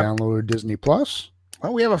because we downloaded Disney Plus? Why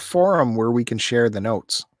don't we have a forum where we can share the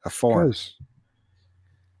notes? A forum.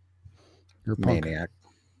 You're a punk. Maniac.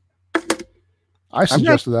 I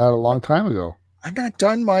suggested that a long time ago. I'm not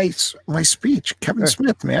done my speech. Kevin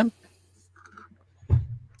Smith, man.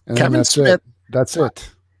 And Kevin Smith. That's it.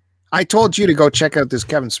 I told you to go check out this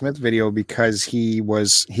Kevin Smith video because he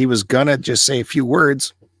was gonna just say a few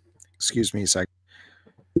words. Excuse me a sec.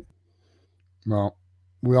 Well,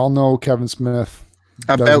 we all know Kevin Smith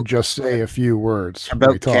doesn't just say a few words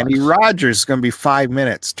about Kenny Rogers. It's going to be 5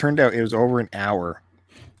 minutes. Turned out it was over an hour.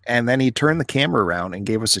 And then he turned the camera around and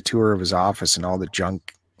gave us a tour of his office and all the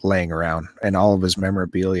junk laying around and all of his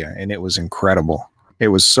memorabilia. And it was incredible. It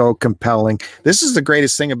was so compelling. This is the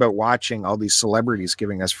greatest thing about watching all these celebrities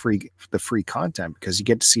giving us the free content because you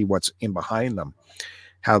get to see what's in behind them,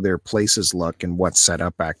 how their places look and what's set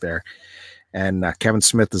up back there. And Kevin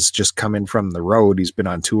Smith has just come in from the road. He's been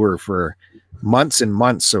on tour for months and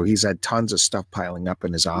months. So he's had tons of stuff piling up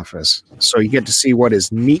in his office. So you get to see what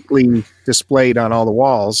is neatly displayed on all the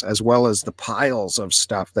walls, as well as the piles of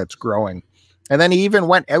stuff that's growing. And then he even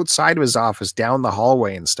went outside of his office down the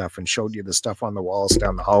hallway and stuff and showed you the stuff on the walls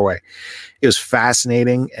down the hallway. It was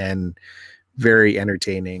fascinating and very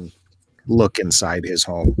entertaining look inside his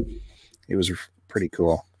home. It was pretty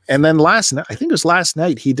cool. And then last night, I think it was last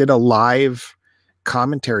night, he did a live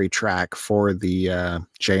commentary track for the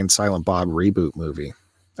Jay and Silent Bob reboot movie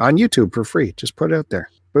on YouTube for free. Just put it out there.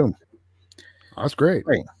 Boom. That's great.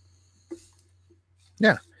 Great.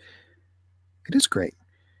 Yeah, it is great.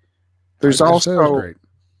 There's also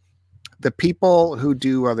the people who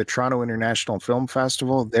do the Toronto International Film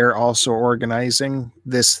Festival. They're also organizing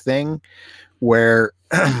this thing where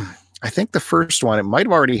I think the first one, it might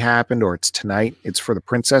have already happened or it's tonight. It's for the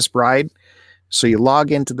Princess Bride. So you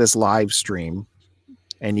log into this live stream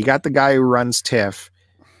and you got the guy who runs TIFF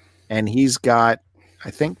and he's got, I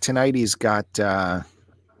think tonight he's got,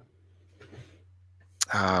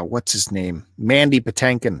 what's his name? Mandy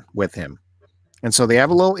Patinkin with him. And so they have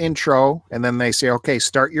a little intro, and then they say, okay,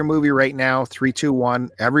 start your movie right now. 3, 2, 1.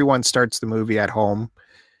 Everyone starts the movie at home.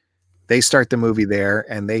 They start the movie there,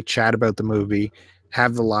 and they chat about the movie,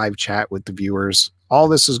 have the live chat with the viewers. All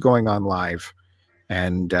this is going on live.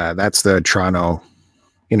 And that's the Toronto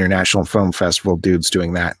International Film Festival dudes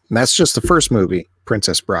doing that. And that's just the first movie,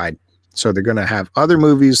 Princess Bride. So they're going to have other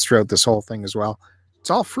movies throughout this whole thing as well. It's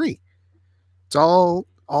all free. It's all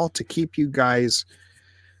to keep you guys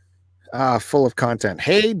full of content.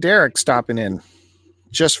 Hey, Derek, stopping in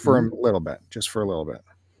just for a little bit.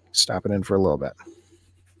 Stopping in for a little bit.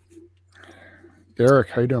 Derek,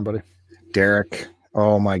 how you doing, buddy? Derek,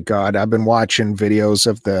 oh my God. I've been watching videos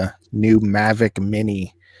of the new Mavic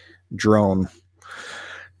Mini drone.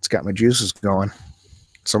 It's got my juices going.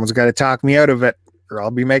 Someone's got to talk me out of it, or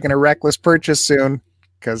I'll be making a reckless purchase soon,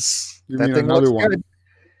 because that thing looks good.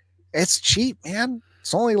 It's cheap, man.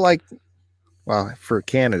 It's only like, well, for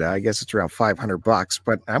Canada, I guess it's around $500,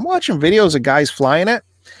 but I'm watching videos of guys flying it.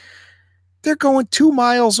 They're going 2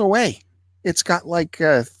 miles away. It's got like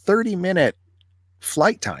a 30-minute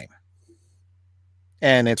flight time,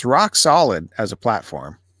 and it's rock solid as a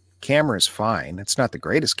platform. Camera's fine. It's not the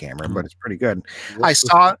greatest camera, but it's pretty good. I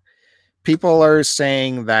saw people are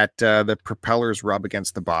saying that the propellers rub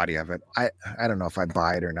against the body of it. I don't know if I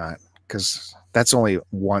buy it or not, because that's only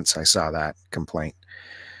once I saw that complaint.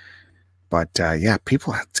 But yeah,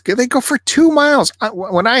 people, they go for 2 miles.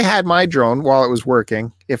 When I had my drone while it was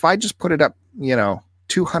working, if I just put it up,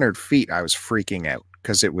 200 feet, I was freaking out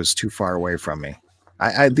because it was too far away from me.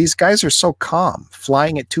 These guys are so calm,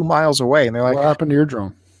 flying at 2 miles away, and they're like, "What happened to your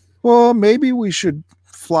drone?" Well, maybe we should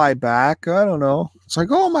fly back. I don't know. It's like,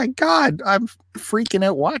 oh my God, I'm freaking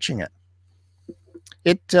out watching it.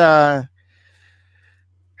 I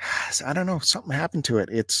don't know, something happened to it.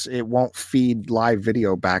 It won't feed live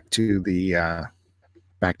video back to the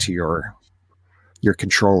your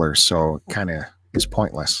controller, so it kind of is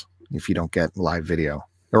pointless if you don't get live video,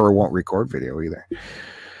 or it won't record video either.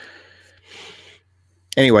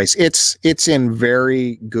 Anyways, it's in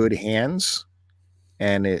very good hands,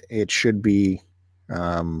 and it should be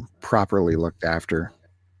properly looked after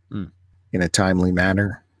in a timely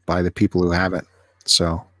manner by the people who have it.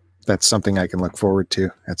 So that's something I can look forward to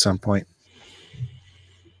at some point.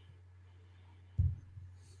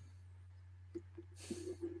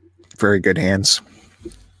 Very good hands.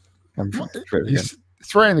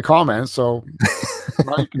 It's right in the comments, so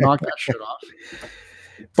you can knock that shit off.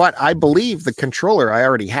 But I believe the controller I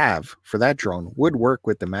already have for that drone would work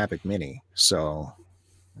with the Mavic Mini. So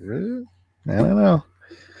I don't know.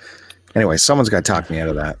 Anyway, someone's got to talk me out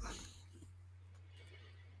of that.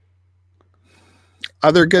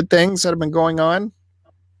 Other good things that have been going on.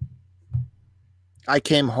 I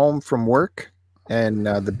came home from work, and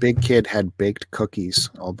the big kid had baked cookies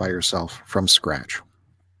all by herself from scratch.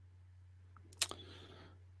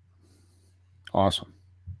 Awesome.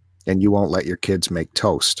 And you won't let your kids make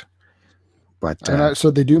toast. But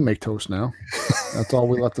so they do make toast now. That's all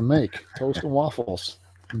we let them make. Toast and waffles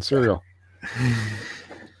and cereal.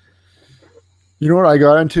 You know what I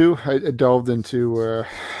got into? I delved into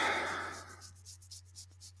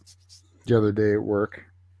the other day at work,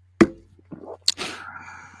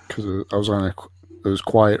 because I was it was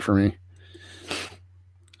quiet for me.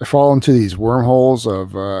 I fall into these wormholes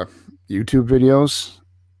of YouTube videos.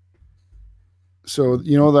 So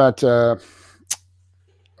you know that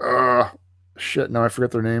shit, now I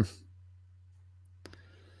forget their name.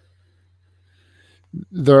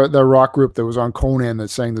 The rock group that was on Conan that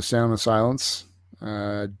sang The Sound of Silence.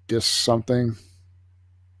 Dis something.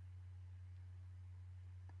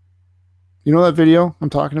 You know that video I'm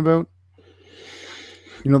talking about?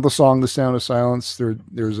 You know the song The Sound of Silence?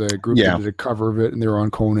 There's a group that did a cover of it, and they were on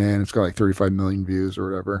Conan. It's got like 35 million views or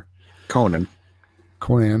whatever. Conan.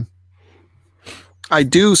 I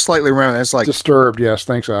do slightly remember. It's like Disturbed. Yes,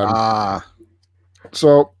 thanks, Adam.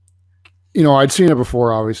 So, I'd seen it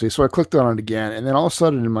before, obviously. So I clicked on it again, and then all of a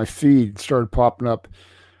sudden in my feed started popping up,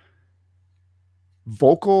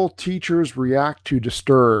 vocal teachers react to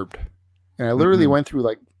Disturbed. And I literally went through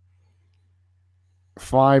like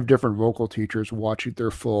 5 different vocal teachers watching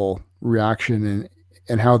their full reaction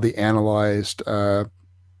and how they analyzed the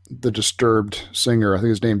Disturbed singer. I think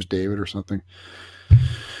his name's David or something.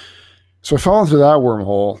 So I fell into that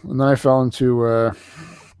wormhole, and then I fell into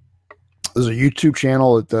there's a YouTube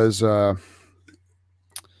channel that does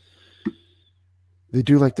they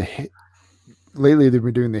do like lately they've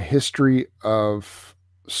been doing the history of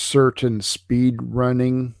certain speed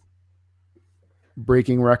running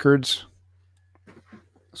breaking records.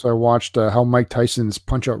 So I watched how Mike Tyson's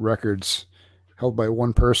Punch-Out records held by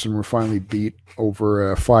one person were finally beat over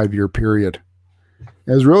a 5-year period.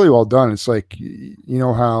 It was really well done. It's like, you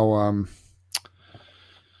know how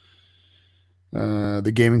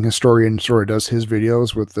the gaming historian sort of does his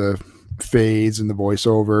videos with the fades and the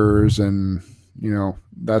voiceovers and, you know,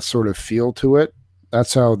 that sort of feel to it.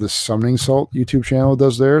 That's how the Summoning Salt YouTube channel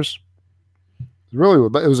does theirs. It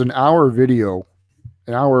was an hour video,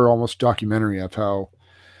 an hour almost documentary of how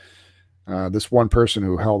this one person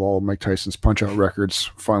who held all of Mike Tyson's Punch-Out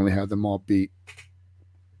records finally had them all beat.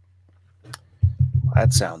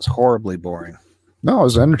 That sounds horribly boring. No, it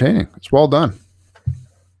was entertaining. It's well done.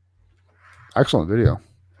 Excellent video.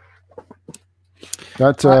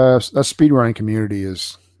 That speedrunning community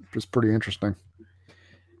is just pretty interesting.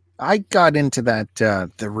 I got into that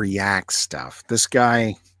the React stuff. This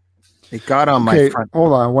guy, it got on my front.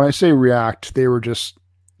 Hold on. When I say React, they were just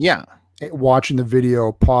watching the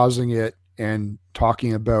video, pausing it, and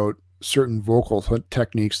talking about certain vocal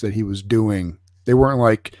techniques that he was doing. They weren't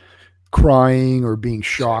like crying or being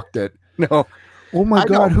shocked at no. Oh my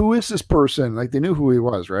God, who is this person? Like, they knew who he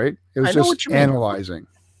was, right? It was just analyzing.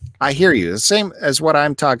 I hear you. The same as what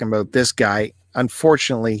I'm talking about. This guy,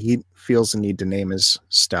 unfortunately, he feels the need to name his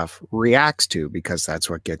stuff Reacts to, because that's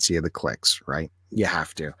what gets you the clicks, right? You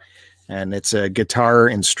have to. And it's a guitar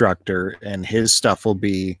instructor, and his stuff will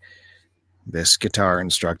be, this guitar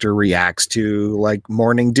instructor reacts to like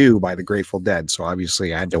Morning Dew by the Grateful Dead. So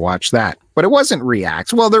obviously I had to watch that, but it wasn't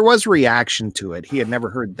reacts. Well, there was reaction to it. He had never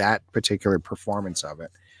heard that particular performance of it,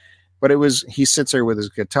 but it was, he sits there with his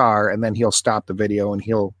guitar and then he'll stop the video and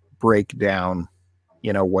he'll break down,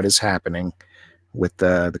 you know, what is happening with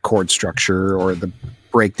the chord structure, or the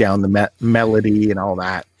break down the melody and all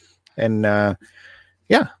that. And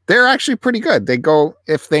yeah, they're actually pretty good. They go,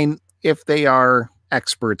 if they are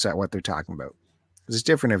experts at what they're talking about. It's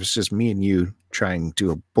different if it's just me and you trying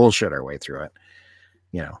to bullshit our way through it.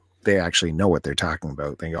 You know, they actually know what they're talking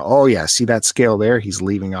about. They go, oh yeah, see that scale there? He's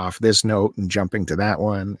leaving off this note and jumping to that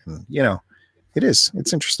one. And you know, it's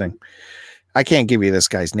interesting. I can't give you this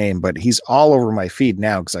guy's name, but he's all over my feed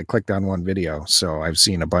now because I clicked on one video. So I've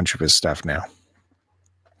seen a bunch of his stuff now.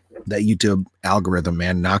 That YouTube algorithm,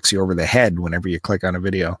 man, knocks you over the head whenever you click on a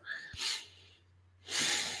video.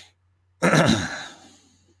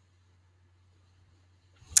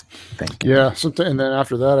 Thank you. Yeah, and then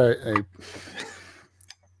after that,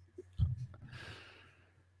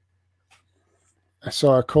 I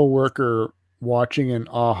saw a coworker watching an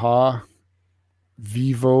Aha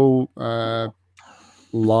Vivo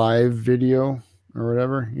live video or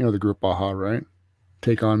whatever. You know the group Aha, right?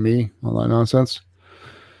 Take On Me, all that nonsense.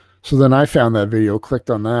 So then I found that video, clicked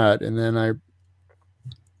on that, and then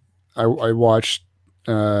I watched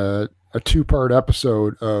a 2-part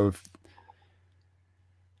episode of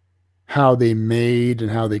how they made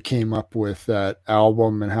and how they came up with that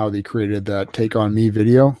album and how they created that Take On Me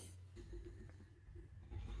video,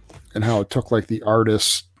 and how it took like the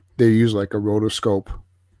artists, they used like a rotoscope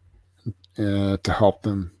to help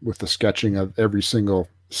them with the sketching of every single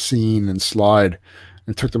scene and slide.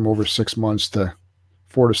 It took them over 4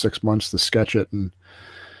 to 6 months to sketch it and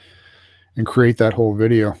create that whole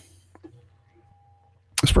video.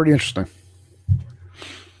 It's pretty interesting.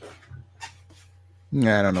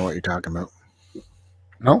 Yeah, I don't know what you're talking about.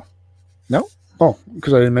 No? No? Oh,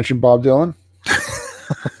 because I didn't mention Bob Dylan?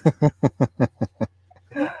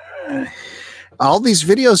 All these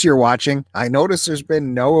videos you're watching, I noticed there's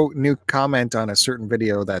been no new comment on a certain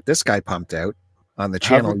video that this guy pumped out on the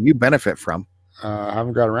channel you benefit from. I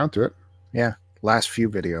haven't got around to it. Yeah, last few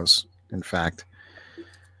videos, in fact.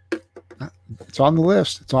 It's on the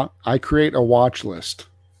list. I create a watch list.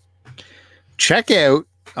 Check out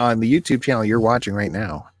on the YouTube channel you're watching right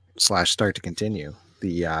now, /start to continue.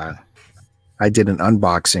 I did an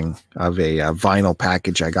unboxing of a vinyl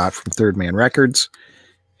package I got from Third Man Records,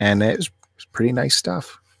 and it was pretty nice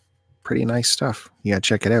stuff. Pretty nice stuff. You gotta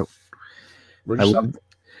check it out.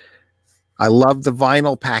 I love the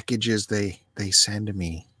vinyl packages they send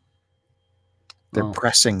me. They're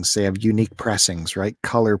pressings. They have unique pressings, right?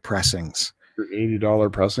 Color pressings. Your $80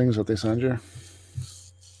 pressings that they send you?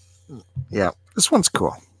 Yeah, this one's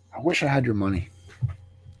cool. I wish I had your money.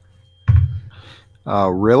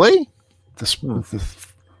 Really? Check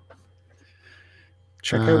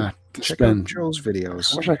out Joe's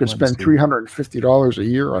videos. I wish I could spend $350 a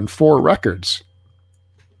year on 4 records.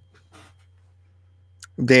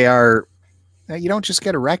 They are. You don't just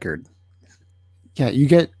get a record. Yeah, you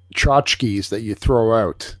get tchotchkes that you throw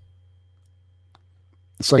out.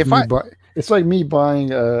 It's like me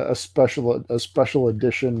buying a special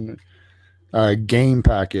edition game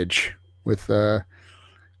package with little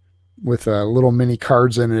mini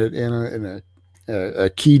cards in it and a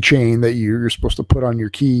keychain that you're supposed to put on your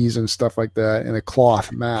keys and stuff like that, and a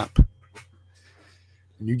cloth map.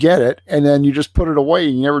 And you get it, and then you just put it away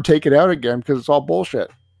and you never take it out again because it's all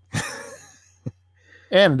bullshit.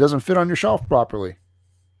 And it doesn't fit on your shelf properly.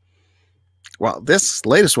 Well, this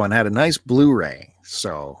latest one had a nice Blu-ray,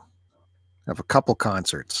 so I have a couple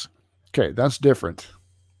concerts. Okay, that's different.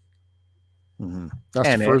 Mm-hmm. That's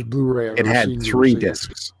and the first Blu-ray I've it ever had seen. 3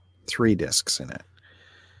 discs. 3 discs in it.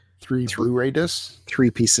 Three Blu-ray discs?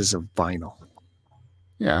 3 pieces of vinyl.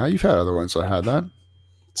 Yeah, you've had other ones that had that.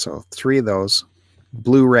 So 3 of those.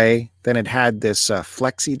 Blu-ray. Then it had this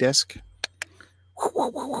flexi disc.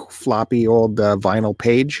 Floppy old vinyl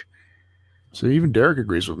page. So even Derek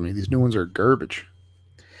agrees with me. These new ones are garbage.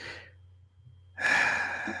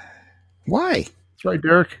 Why? That's right,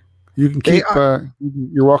 Derek. You can keep.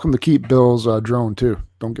 You're welcome to keep Bill's drone too.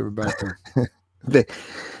 Don't give it back to him.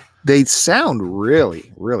 They sound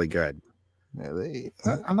really, really good.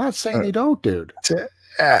 I'm not saying they don't, dude.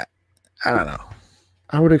 I don't know.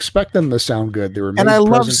 I would expect them to sound good. They were, and I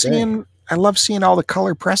love seeing all the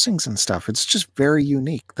color pressings and stuff. It's just very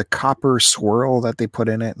unique. The copper swirl that they put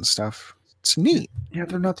in it and stuff. It's neat. Yeah,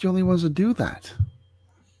 they're not the only ones that do that.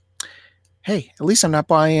 Hey, at least I'm not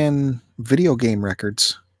buying video game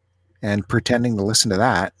records and pretending to listen to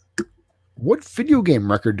that. What video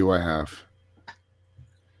game record do I have?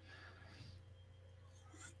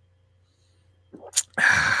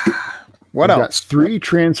 What I've else? Got 3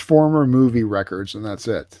 Transformer movie records, and that's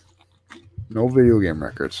it. No video game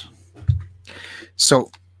records. So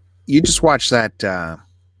you just watched that.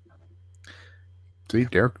 See,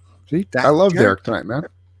 Derek. See, I love Derek tonight, man.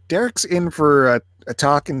 Derek's in for a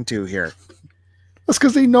talking to here. That's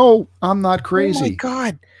because they know I'm not crazy. Oh my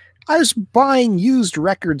God. I was buying used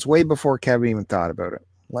records way before Kevin even thought about it.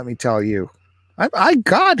 Let me tell you. I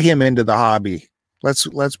got him into the hobby.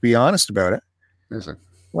 Let's be honest about it. Listen.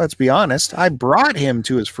 Let's be honest. I brought him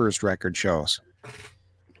to his first record shows.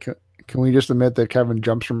 Can we just admit that Kevin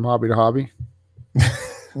jumps from hobby to hobby?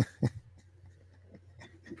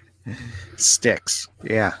 Sticks.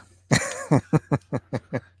 Yeah.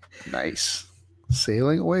 Nice.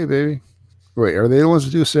 Sailing away, baby. Wait, are they the ones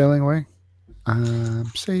that do Sailing Away? I'm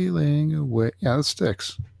sailing away. Yeah, that's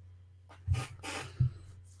Sticks.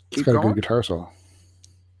 It's got a good guitar solo.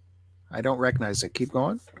 I don't recognize it. Keep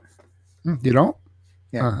going. You don't?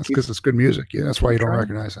 Yeah. That's because it's good music. Yeah, that's why you don't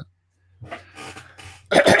recognize it.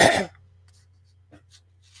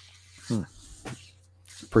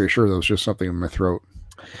 Pretty sure that was just something in my throat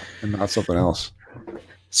and not something else.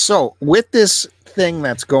 So with this thing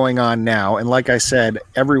that's going on now, and like I said,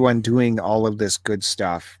 everyone doing all of this good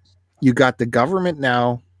stuff, you got the government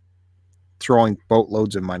now throwing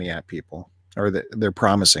boatloads of money at people, or they're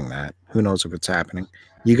promising that. Who knows if it's happening?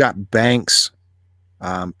 You got banks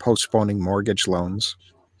postponing mortgage loans.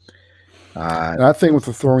 That thing with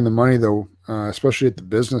the throwing the money, though, especially at the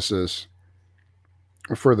businesses,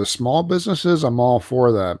 for the small businesses, I'm all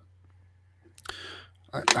for that.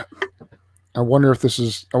 I wonder if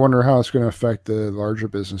I wonder how it's going to affect the larger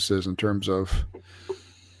businesses in terms of,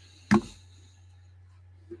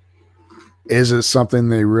 is it something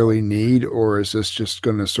they really need, or is this just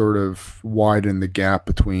going to sort of widen the gap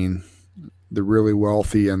between the really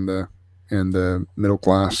wealthy and the middle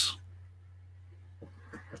class?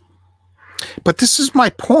 But this is my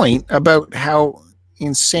point about how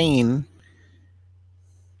insane,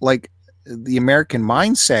 like, the American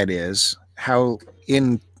mindset is, how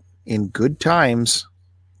in good times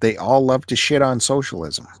they all love to shit on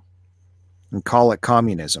socialism and call it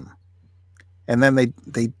communism, and then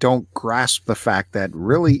they don't grasp the fact that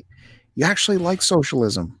really you actually like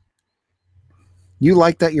socialism. You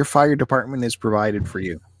like that your fire department is provided for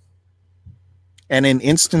you, and in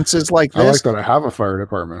instances like this, I like that I have a fire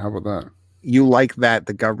department. How about that? You like that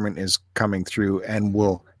the government is coming through and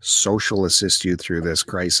will social assist you through this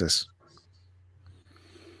crisis.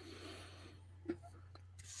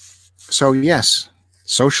 So yes,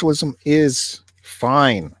 socialism is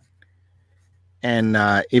fine. And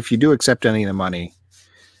if you do accept any of the money,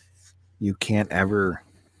 you can't ever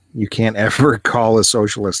call a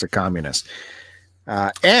socialist a communist.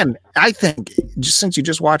 And I think, just since you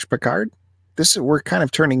just watched Picard, we're kind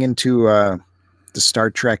of turning into the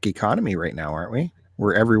Star Trek economy right now, aren't we?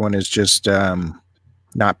 Where everyone is just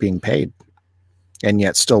not being paid and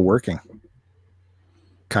yet still working.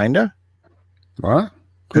 Kinda. What?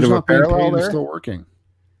 Bit of a not being parallel paid there? and still working.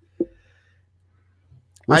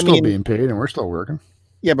 We're still being paid and we're still working.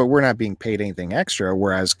 Yeah, but we're not being paid anything extra,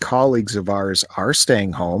 whereas colleagues of ours are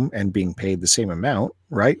staying home and being paid the same amount,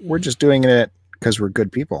 right? We're just doing it because we're good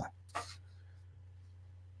people.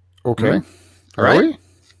 Okay. Right? Are we?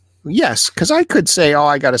 Yes, because I could say, oh,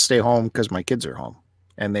 I got to stay home because my kids are home.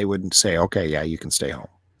 And they wouldn't say, okay, yeah, you can stay home.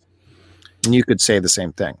 And you could say the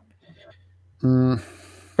same thing.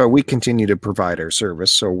 But we continue to provide our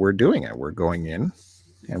service, so we're doing it. We're going in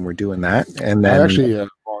and we're doing that. And then I actually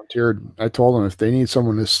volunteered. I told them if they need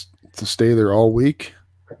someone to stay there all week,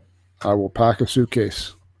 I will pack a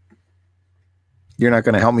suitcase. You're not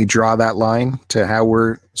going to help me draw that line to how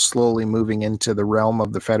we're slowly moving into the realm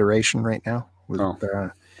of the Federation right now with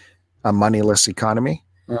a moneyless economy?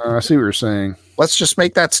 I see what you're saying. Let's just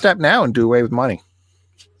make that step now and do away with money.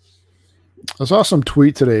 I saw some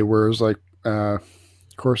tweet today where it was like, of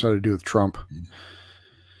course, it had to do with Trump.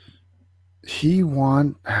 He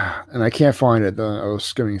and I can't find it. I was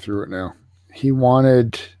skimming through it now. He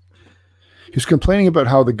was complaining about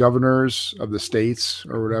how the governors of the states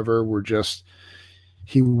or whatever were just,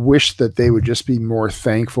 he wished that they would just be more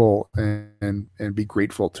thankful and be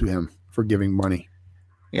grateful to him for giving money.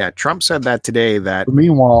 Yeah, Trump said that today. That but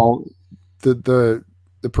meanwhile, the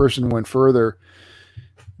person went further.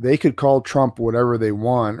 They could call Trump whatever they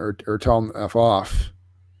want or tell him F off.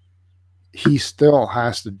 He still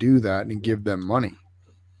has to do that and give them money.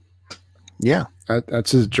 Yeah,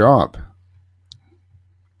 that's his job.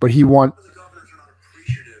 But he oh,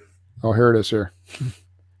 here it is here.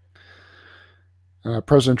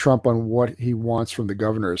 President Trump on what he wants from the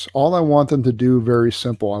governors. All I want them to do, very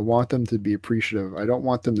simple. I want them to be appreciative. I don't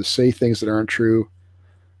want them to say things that aren't true.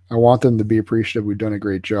 I want them to be appreciative. We've done a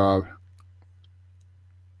great job.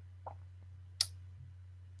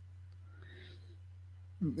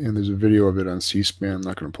 And there's a video of it on C-SPAN. I'm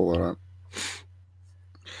not going to pull it up.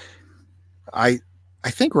 I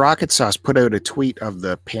think Rocket Sauce put out a tweet of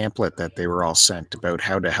the pamphlet that they were all sent about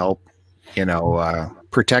how to help,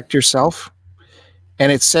 protect yourself.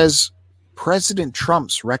 And it says President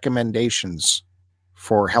Trump's recommendations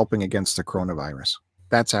for helping against the coronavirus.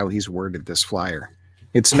 That's how he's worded this flyer.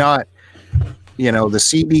 It's not, the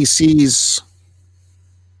CDC's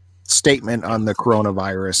statement on the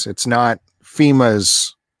coronavirus. It's not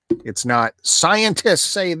FEMA's. It's not scientists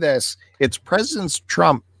say this. It's President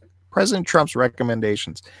Trump's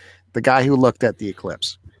recommendations. The guy who looked at the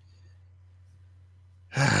eclipse.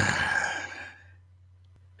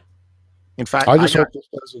 In fact, I hope this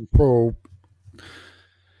doesn't probe.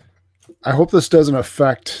 I hope this doesn't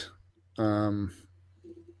affect the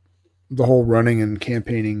whole running and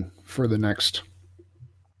campaigning for the next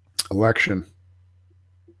election.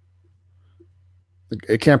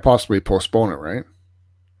 It can't possibly postpone it, right?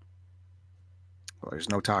 Well, there's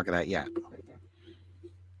no talk of that yet.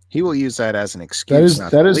 He will use that as an excuse.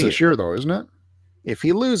 That is this year, though, isn't it? If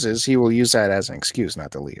he loses, he will use that as an excuse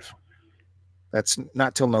not to leave. That's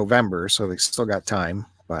not till November, so they still got time.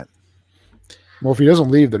 But well, if he doesn't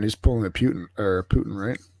leave, then he's pulling a Putin,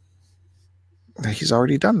 right? He's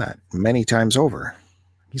already done that many times over.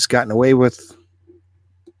 He's gotten away with.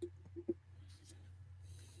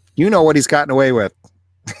 You know what he's gotten away with.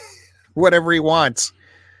 Whatever he wants.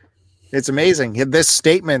 It's amazing. This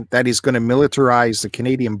statement that he's going to militarize the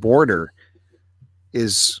Canadian border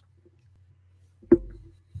is.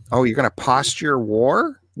 Oh, you're going to posture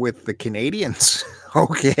war with the Canadians?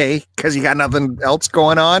 Okay, because you got nothing else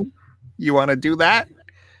going on? You want to do that?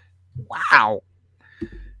 Wow.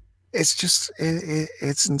 It's just,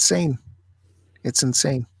 it's insane. It's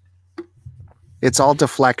insane. It's all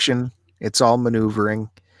deflection. It's all maneuvering.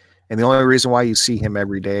 And the only reason why you see him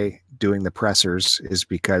every day doing the pressers is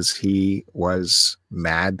because he was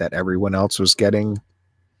mad that everyone else was getting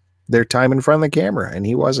their time in front of the camera and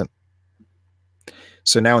he wasn't.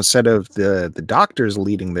 So now instead of the doctors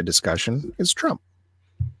leading the discussion, it's Trump.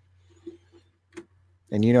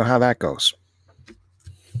 And you know how that goes.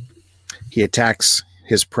 He attacks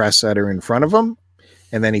his press that are in front of him,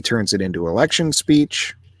 and then he turns it into election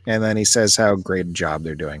speech, and then he says how great a job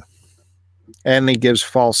they're doing. And he gives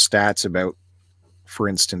false stats about, for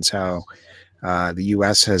instance, how the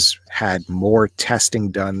U.S. has had more testing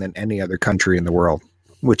done than any other country in the world,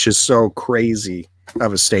 which is so crazy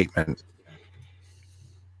of a statement.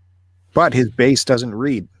 But his base doesn't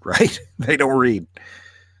read, right? They don't read.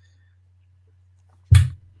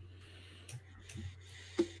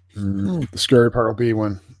 The scary part will be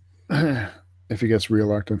when, if he gets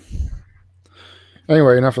reelected.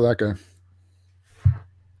 Anyway, enough of that guy.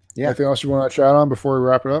 Yeah. Anything else you want to chat on before we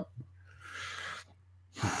wrap it up?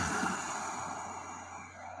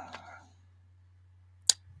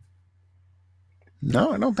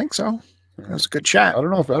 No, I don't think so. That was a good chat. I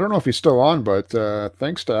don't know if he's still on, but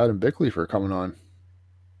thanks to Adam Bickley for coming on.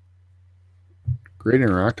 Great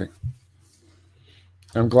interacting.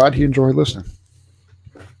 I'm glad he enjoyed listening.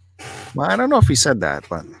 Well, I don't know if he said that,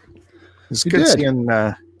 but it's good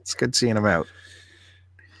It's good seeing him out.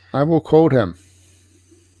 I will quote him.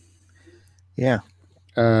 Yeah.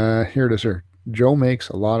 Here it is, sir. Joe makes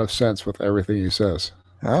a lot of sense with everything he says.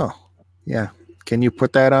 Oh, yeah. Can you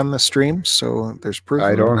put that on the stream so there's proof?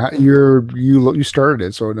 I don't have you started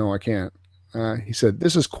it, so no, I can't. He said,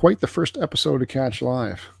 "This is quite the first episode to catch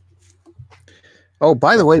live." Oh,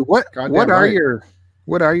 by the way, what are right.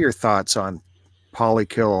 your thoughts on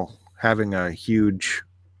Polykill having a huge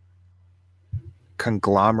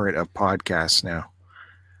conglomerate of podcasts now?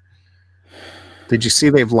 Did you see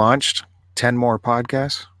they've launched 10 more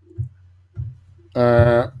podcasts?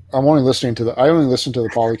 I only listen to the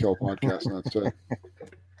Polykill podcast, and that's it.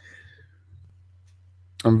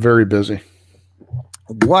 I'm very busy.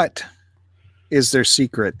 What is their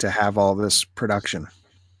secret to have all this production?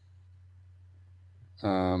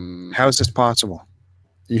 How is this possible?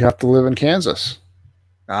 You have to live in Kansas.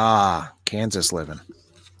 Ah, Kansas living.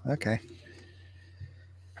 Okay.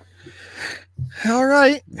 All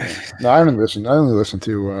right. No, I only listen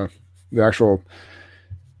to the actual.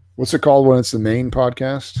 What's it called when it's the main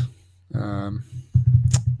podcast?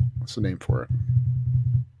 What's the name for it?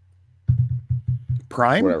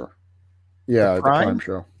 Prime? Whatever. Yeah, the Prime? Prime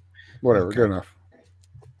show. Whatever. Okay. Good enough.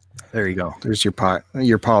 There you go. There's your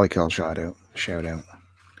Polykill shout out.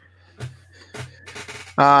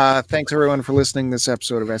 Thanks everyone for listening to this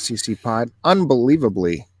episode of SCC Pod.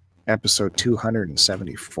 Unbelievably, episode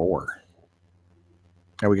 274.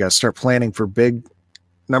 Now we got to start planning for big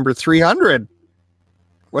number 300.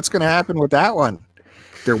 What's going to happen with that one?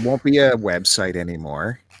 There won't be a website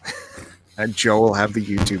anymore. And Joe will have the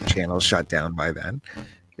YouTube channel shut down by then.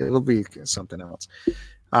 It'll be something else.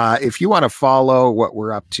 If you want to follow what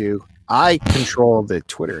we're up to, I control the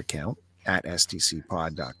Twitter account at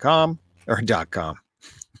stcpod.com or .com.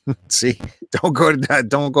 See, don't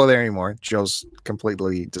go there anymore. Joe's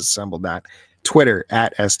completely disassembled that. Twitter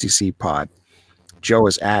at stcpod. Joe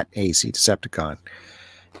is at AC Decepticon.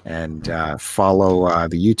 And follow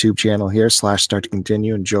the YouTube channel here /Start to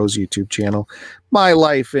Continue and Joe's YouTube channel. My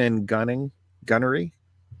Life in Gunnery.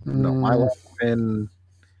 No, My Life in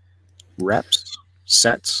Reps.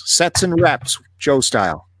 Sets and Reps. Joe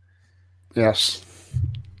style. Yes.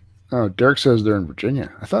 Oh, Derek says they're in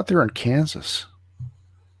Virginia. I thought they were in Kansas.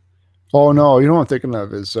 Oh, no. You know what I'm thinking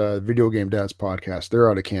of is Video Game Dad's podcast. They're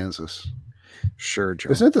out of Kansas. Sure, Joe.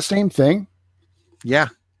 Isn't it the same thing? Yeah.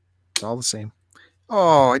 It's all the same.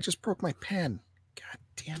 Oh, I just broke my pen. God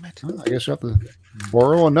damn it. I guess you have to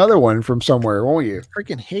borrow another one from somewhere, won't you? I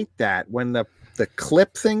freaking hate that when the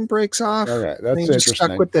clip thing breaks off. All right. That's and you're interesting.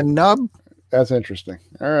 stuck with the nub. That's interesting.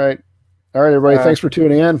 All right. All right, everybody. Thanks for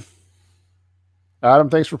tuning in. Adam,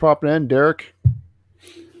 thanks for popping in. Derek.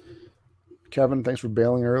 Kevin, thanks for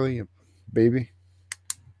bailing early, you baby.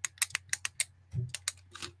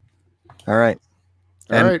 All right.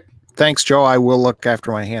 All right. Thanks, Joe. I will look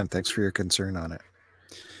after my hand. Thanks for your concern on it.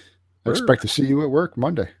 I expect to see you at work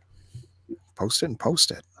Monday. Post it and post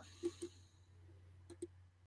it.